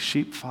like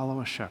sheep follow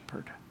a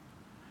shepherd,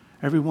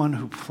 everyone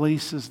who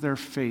places their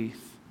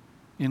faith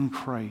in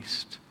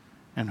Christ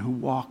and who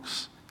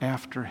walks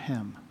after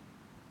him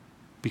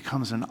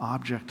becomes an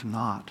object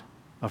not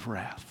of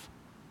wrath,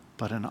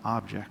 but an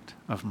object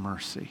of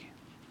mercy.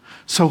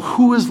 So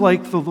who is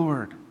like the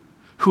Lord,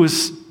 who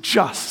is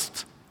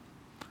just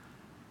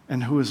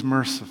and who is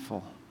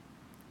merciful?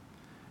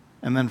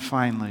 And then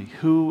finally,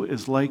 who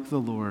is like the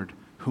Lord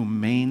who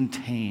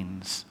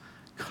maintains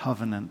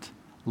covenant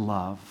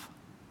love?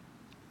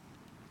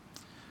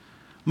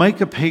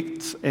 Micah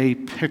paints a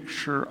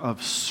picture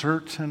of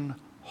certain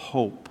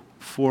hope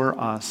for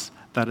us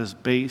that is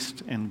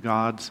based in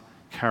God's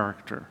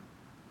character.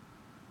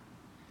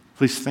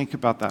 Please think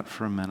about that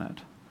for a minute.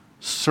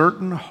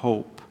 Certain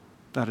hope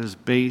that is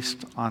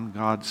based on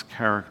God's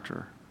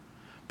character,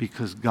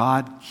 because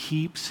God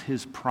keeps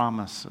his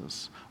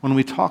promises. When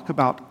we talk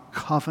about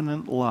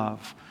covenant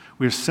love,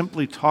 we're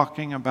simply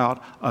talking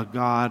about a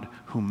God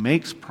who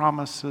makes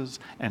promises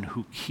and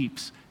who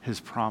keeps his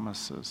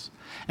promises.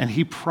 And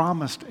he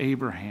promised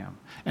Abraham,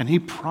 and he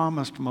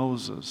promised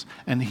Moses,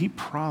 and he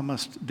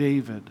promised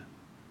David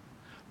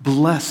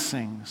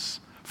blessings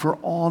for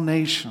all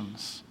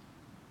nations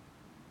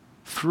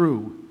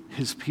through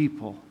his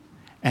people.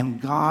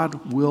 And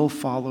God will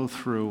follow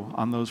through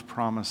on those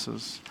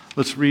promises.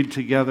 Let's read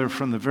together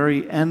from the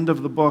very end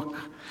of the book.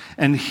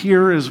 And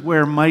here is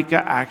where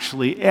Micah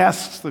actually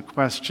asks the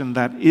question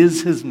that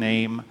is his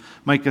name.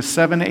 Micah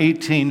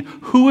 7:18,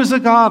 who is a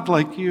God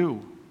like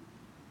you?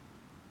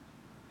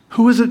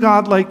 Who is a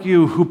God like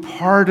you who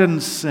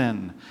pardons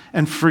sin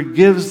and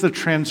forgives the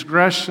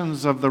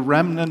transgressions of the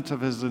remnant of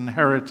his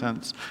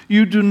inheritance?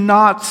 You do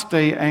not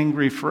stay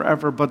angry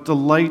forever, but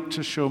delight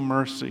to show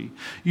mercy.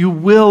 You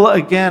will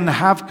again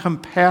have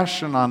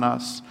compassion on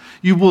us.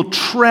 You will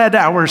tread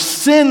our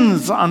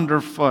sins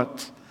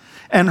underfoot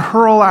and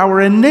hurl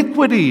our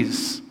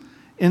iniquities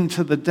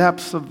into the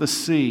depths of the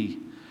sea.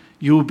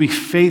 You will be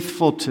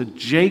faithful to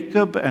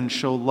Jacob and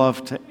show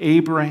love to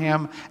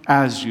Abraham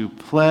as you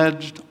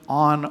pledged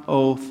on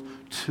oath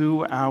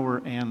to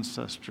our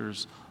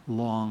ancestors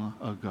long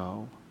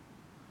ago.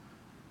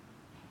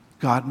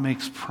 God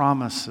makes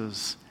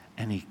promises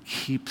and he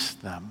keeps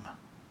them.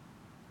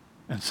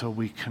 And so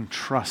we can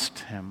trust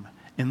him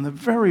in the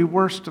very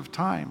worst of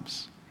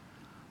times.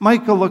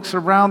 Micah looks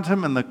around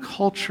him and the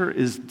culture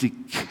is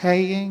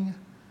decaying.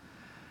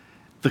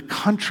 The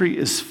country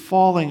is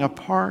falling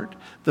apart.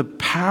 The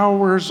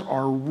powers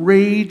are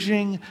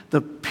raging. The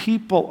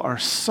people are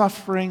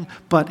suffering.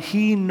 But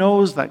he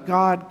knows that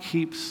God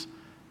keeps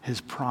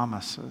his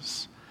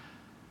promises.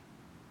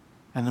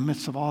 And in the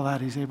midst of all that,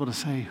 he's able to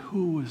say,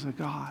 who is a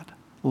God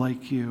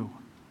like you?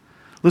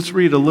 Let's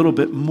read a little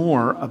bit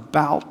more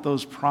about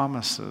those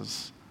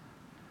promises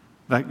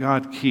that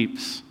God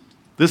keeps.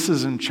 This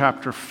is in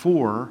chapter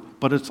 4,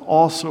 but it's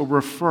also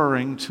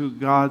referring to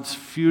God's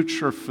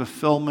future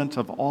fulfillment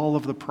of all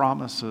of the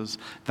promises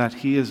that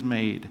he has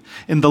made.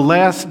 In the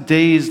last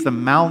days, the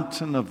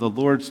mountain of the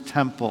Lord's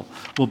temple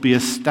will be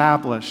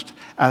established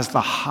as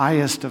the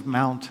highest of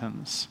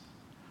mountains.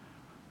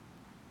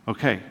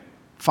 Okay,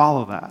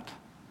 Follow that.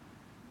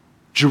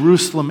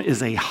 Jerusalem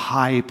is a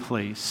high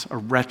place, a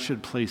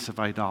wretched place of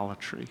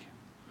idolatry.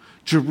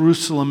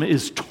 Jerusalem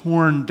is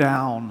torn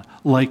down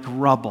like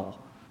rubble.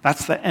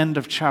 That's the end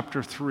of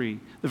chapter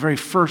 3, the very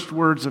first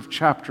words of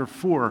chapter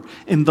 4.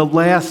 In the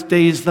last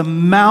days, the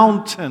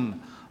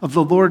mountain of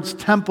the Lord's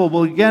temple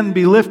will again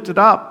be lifted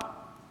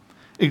up,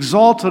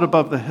 exalted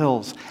above the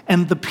hills.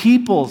 And the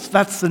peoples,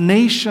 that's the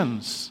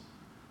nations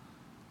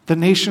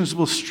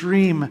will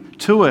stream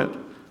to it.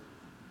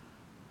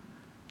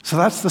 So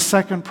that's the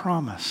second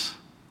promise.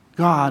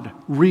 God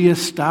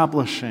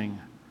reestablishing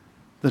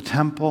the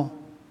temple.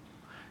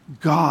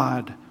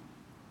 God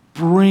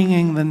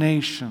bringing the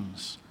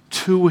nations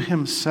to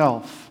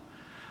himself.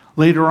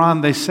 Later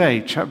on they say,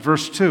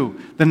 verse 2,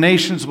 the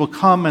nations will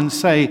come and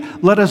say,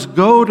 let us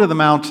go to the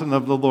mountain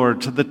of the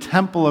Lord, to the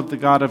temple of the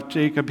God of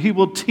Jacob. He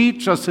will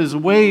teach us his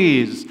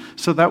ways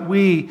so that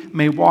we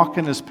may walk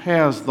in his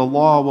paths. The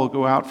law will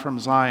go out from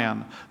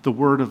Zion, the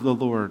word of the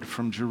Lord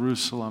from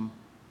Jerusalem.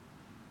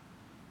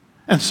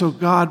 And so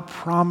God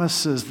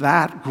promises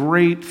that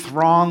great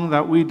throng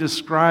that we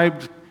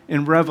described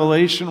in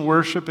Revelation,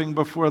 worshiping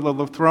before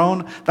the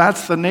throne.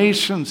 That's the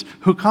nations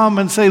who come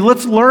and say,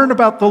 let's learn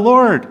about the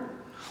Lord.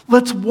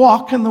 Let's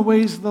walk in the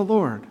ways of the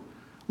Lord.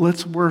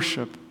 Let's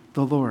worship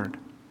the Lord.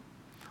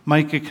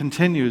 Micah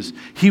continues,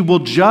 he will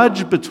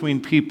judge between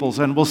peoples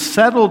and will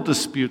settle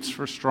disputes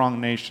for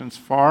strong nations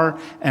far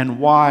and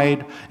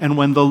wide. And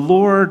when the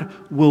Lord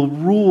will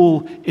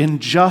rule in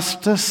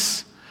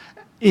justice,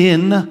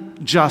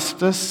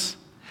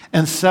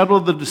 and settle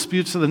the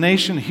disputes of the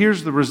nation,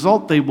 here's the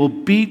result. They will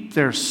beat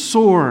their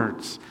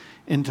swords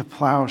into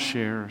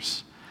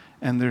plowshares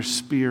and their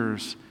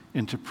spears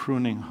into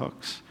pruning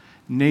hooks.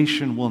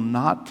 Nation will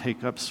not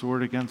take up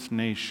sword against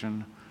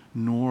nation,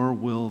 nor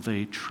will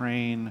they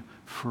train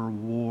for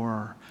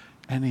war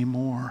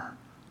anymore.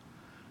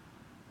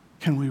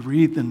 Can we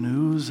read the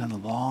news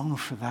and long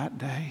for that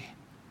day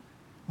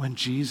when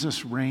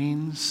Jesus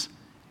reigns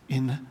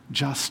in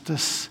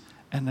justice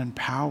and in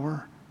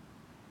power?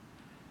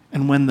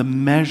 And when the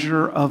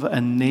measure of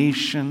a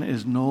nation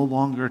is no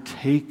longer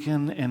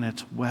taken in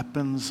its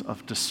weapons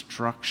of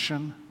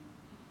destruction?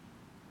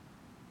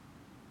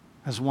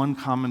 As one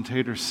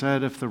commentator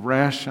said, if the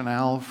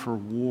rationale for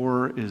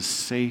war is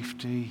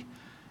safety,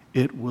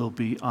 it will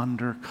be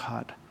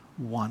undercut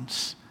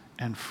once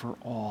and for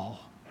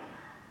all.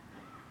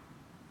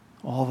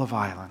 All the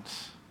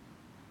violence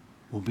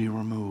will be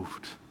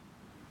removed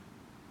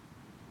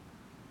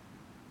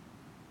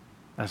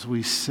as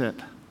we sit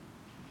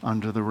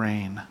under the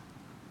reign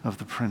of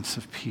the Prince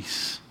of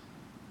Peace.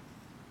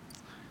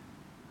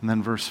 And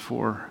then verse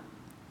 4,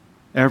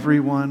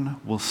 everyone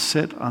will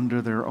sit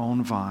under their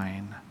own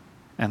vine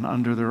and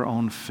under their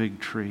own fig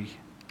tree,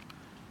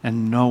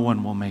 and no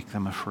one will make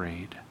them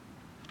afraid,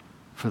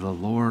 for the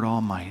Lord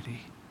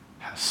Almighty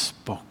has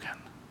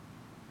spoken.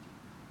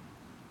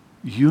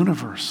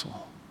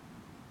 Universal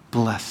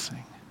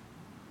blessing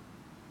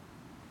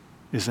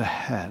is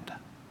ahead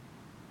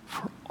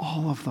for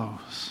all of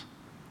those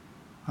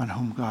on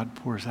whom God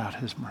pours out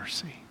his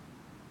mercy.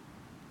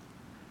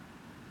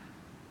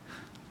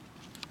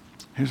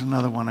 Here's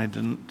another one I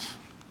didn't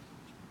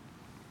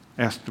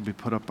ask to be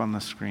put up on the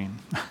screen.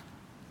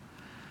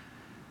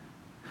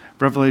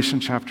 Revelation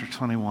chapter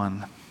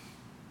 21.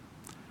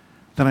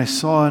 Then I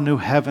saw a new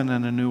heaven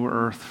and a new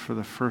earth, for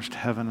the first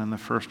heaven and the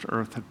first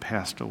earth had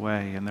passed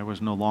away, and there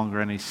was no longer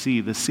any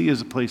sea. The sea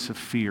is a place of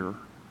fear,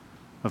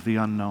 of the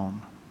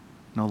unknown.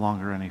 No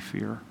longer any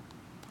fear.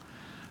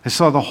 I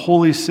saw the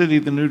holy city,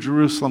 the New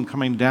Jerusalem,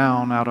 coming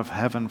down out of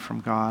heaven from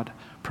God,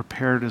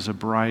 prepared as a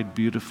bride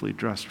beautifully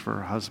dressed for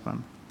her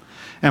husband.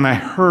 And I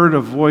heard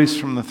a voice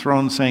from the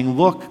throne saying,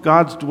 look,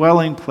 God's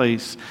dwelling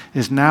place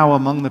is now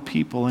among the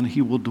people, and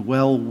he will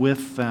dwell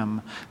with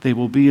them. They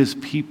will be his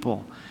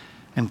people,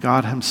 and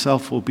God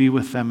himself will be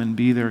with them and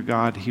be their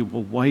God. He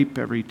will wipe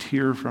every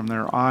tear from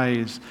their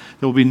eyes.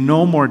 There will be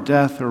no more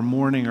death or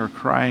mourning or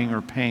crying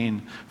or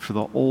pain, for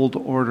the old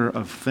order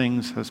of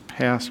things has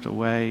passed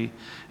away.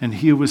 And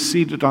he who was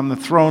seated on the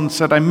throne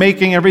said, I'm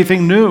making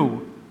everything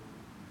new.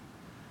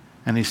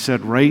 And he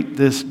said, write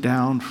this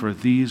down, for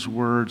these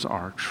words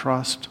are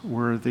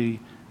trustworthy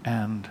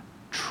and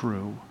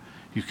true.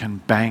 You can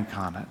bank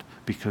on it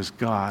because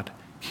God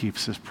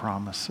keeps his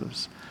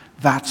promises.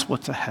 That's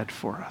what's ahead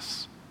for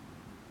us.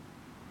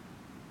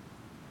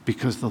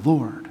 Because the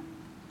Lord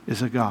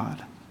is a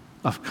God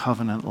of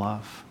covenant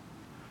love.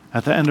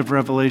 At the end of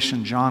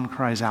Revelation, John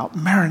cries out,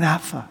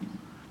 Maranatha.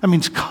 That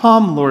means,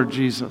 come, Lord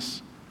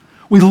Jesus.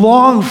 We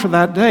long for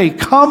that day.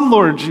 Come,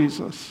 Lord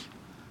Jesus.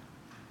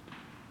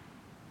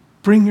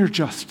 Bring your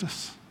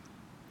justice.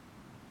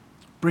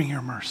 Bring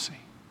your mercy.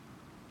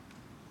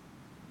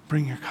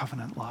 Bring your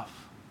covenant love.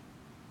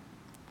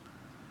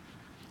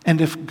 And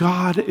if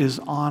God is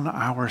on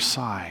our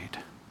side,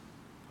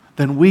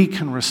 then we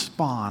can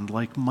respond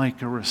like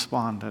Micah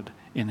responded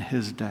in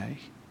his day.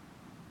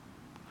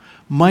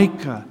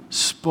 Micah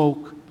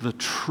spoke the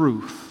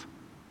truth,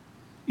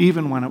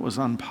 even when it was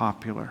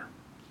unpopular.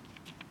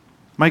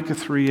 Micah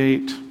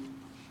 3:8.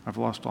 I've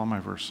lost all my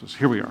verses.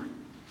 Here we are.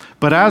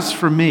 But as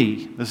for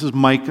me, this is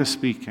Micah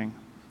speaking.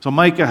 So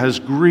Micah has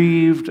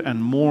grieved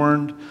and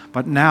mourned,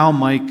 but now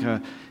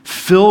Micah,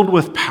 filled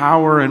with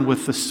power and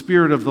with the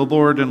Spirit of the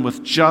Lord and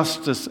with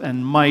justice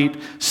and might,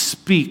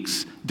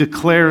 speaks,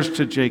 declares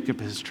to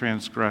Jacob his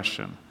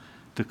transgression,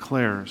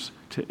 declares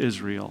to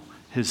Israel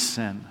his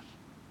sin.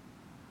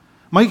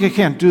 Micah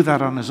can't do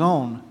that on his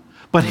own,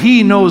 but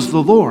he knows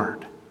the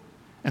Lord,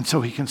 and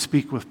so he can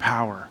speak with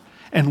power.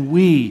 And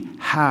we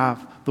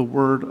have the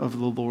word of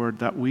the Lord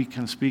that we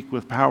can speak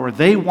with power.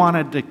 They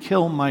wanted to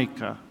kill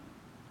Micah.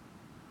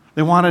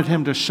 They wanted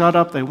him to shut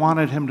up. They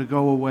wanted him to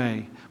go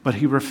away. But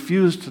he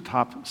refused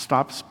to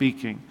stop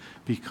speaking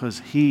because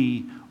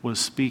he was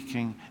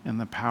speaking in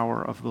the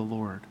power of the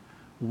Lord.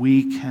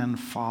 We can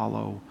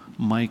follow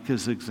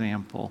Micah's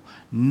example,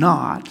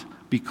 not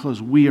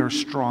because we are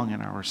strong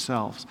in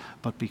ourselves,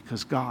 but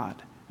because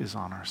God is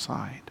on our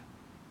side.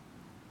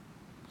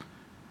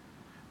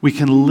 We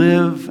can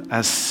live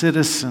as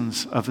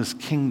citizens of his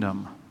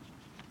kingdom.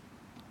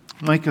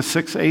 Micah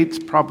 6:8 is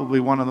probably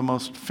one of the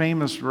most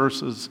famous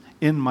verses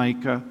in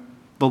Micah.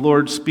 The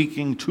Lord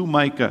speaking to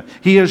Micah.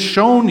 He has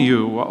shown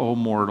you, O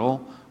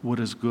mortal, what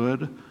is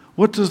good.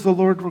 What does the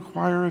Lord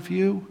require of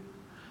you?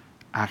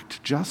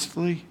 Act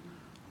justly,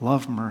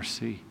 love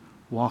mercy,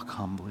 walk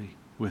humbly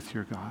with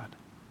your God.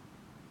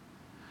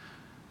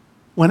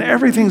 When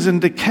everything's in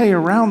decay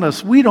around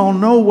us, we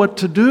don't know what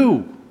to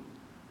do.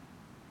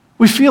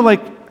 We feel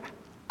like,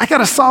 I got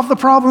to solve the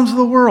problems of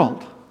the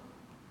world.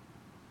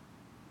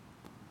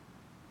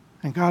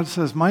 And God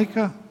says,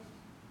 Micah,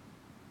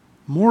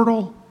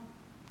 mortal,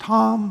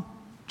 Tom,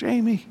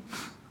 Jamie,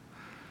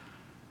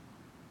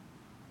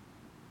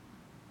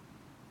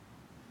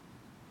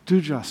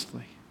 do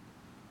justly,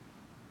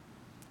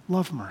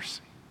 love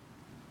mercy,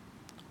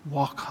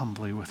 walk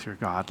humbly with your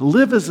God.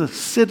 Live as a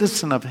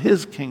citizen of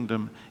his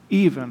kingdom,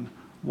 even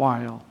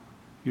while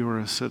you are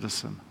a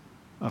citizen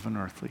of an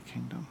earthly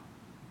kingdom.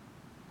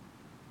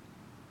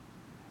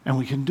 And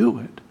we can do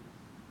it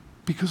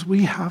because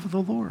we have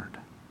the Lord.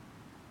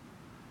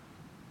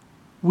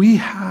 We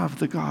have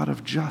the God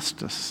of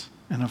justice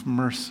and of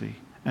mercy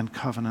and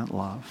covenant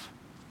love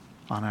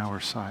on our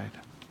side.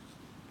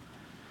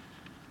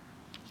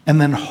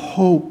 And then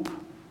hope.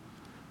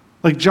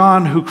 Like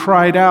John who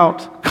cried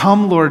out,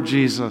 "Come, Lord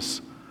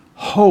Jesus,"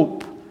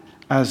 hope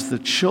as the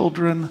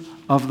children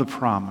of the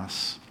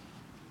promise.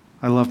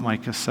 I love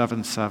Micah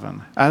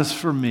 7:7. As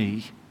for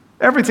me,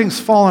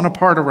 everything's fallen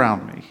apart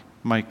around me,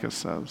 Micah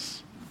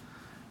says.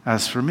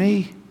 As for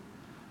me,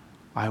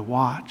 I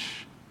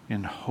watch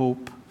in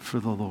hope for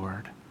the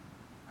Lord.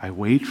 I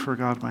wait for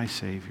God my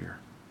Savior.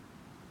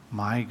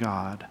 My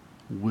God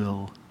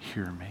will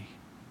hear me.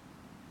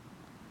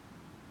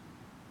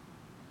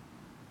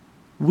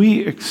 We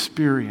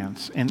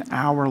experience in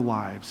our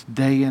lives,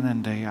 day in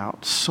and day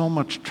out, so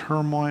much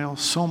turmoil,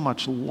 so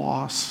much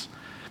loss.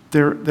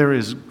 There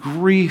is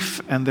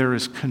grief and there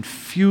is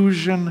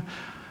confusion.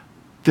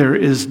 There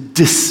is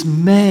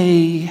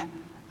dismay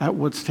at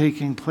what's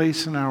taking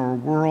place in our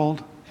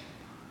world.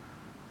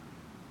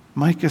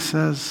 Micah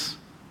says,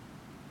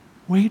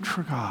 wait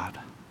for God.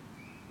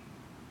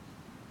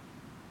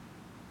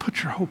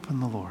 Put your hope in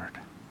the Lord,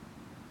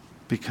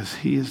 because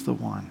he is the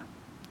one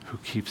who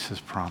keeps his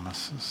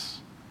promises.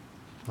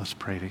 Let's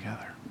pray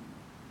together.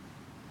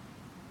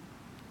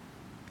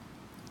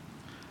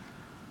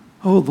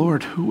 Oh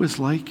Lord, who is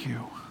like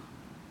you?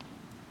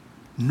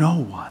 No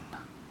one.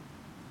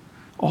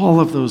 All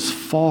of those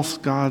false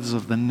gods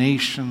of the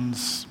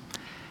nations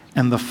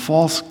and the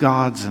false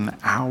gods in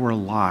our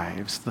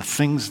lives, the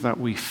things that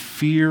we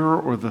fear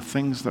or the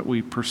things that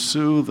we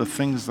pursue, the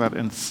things that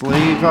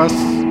enslave us,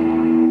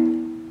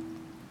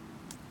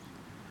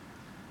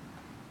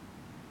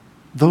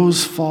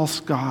 those false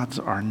gods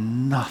are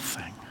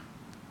nothing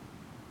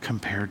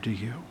compared to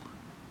you.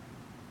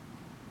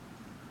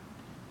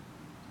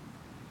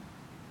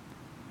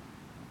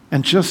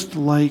 And just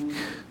like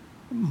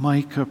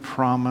Micah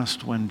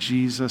promised when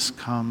Jesus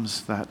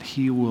comes that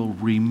he will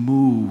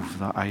remove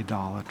the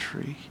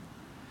idolatry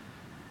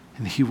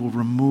and he will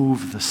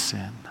remove the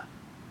sin,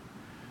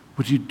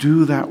 would you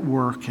do that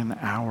work in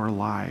our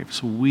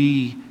lives?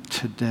 We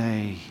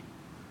today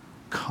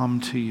come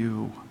to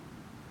you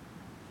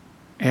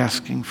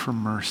asking for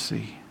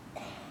mercy,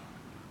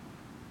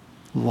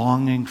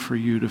 longing for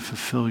you to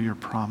fulfill your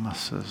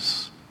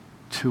promises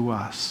to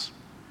us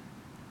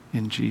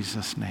in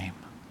Jesus' name.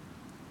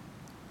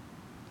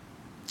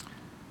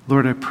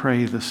 Lord, I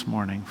pray this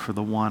morning for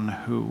the one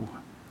who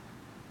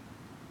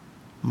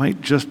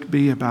might just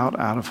be about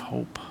out of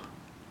hope,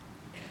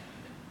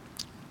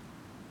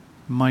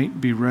 might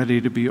be ready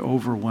to be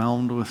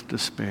overwhelmed with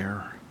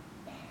despair,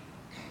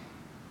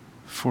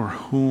 for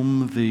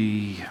whom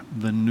the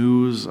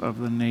news of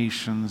the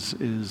nations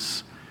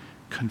is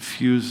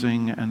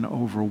confusing and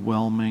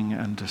overwhelming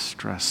and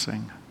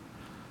distressing.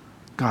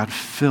 God,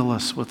 fill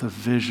us with a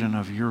vision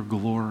of your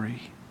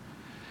glory.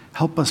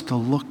 Help us to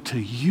look to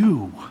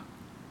you.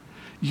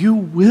 You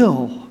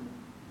will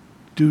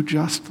do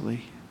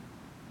justly.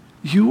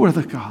 You are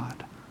the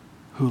God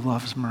who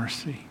loves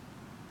mercy.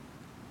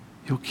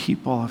 You'll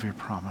keep all of your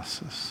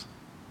promises.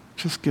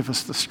 Just give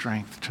us the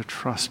strength to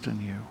trust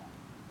in you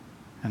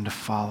and to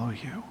follow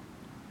you.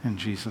 In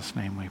Jesus'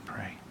 name we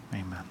pray.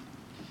 Amen.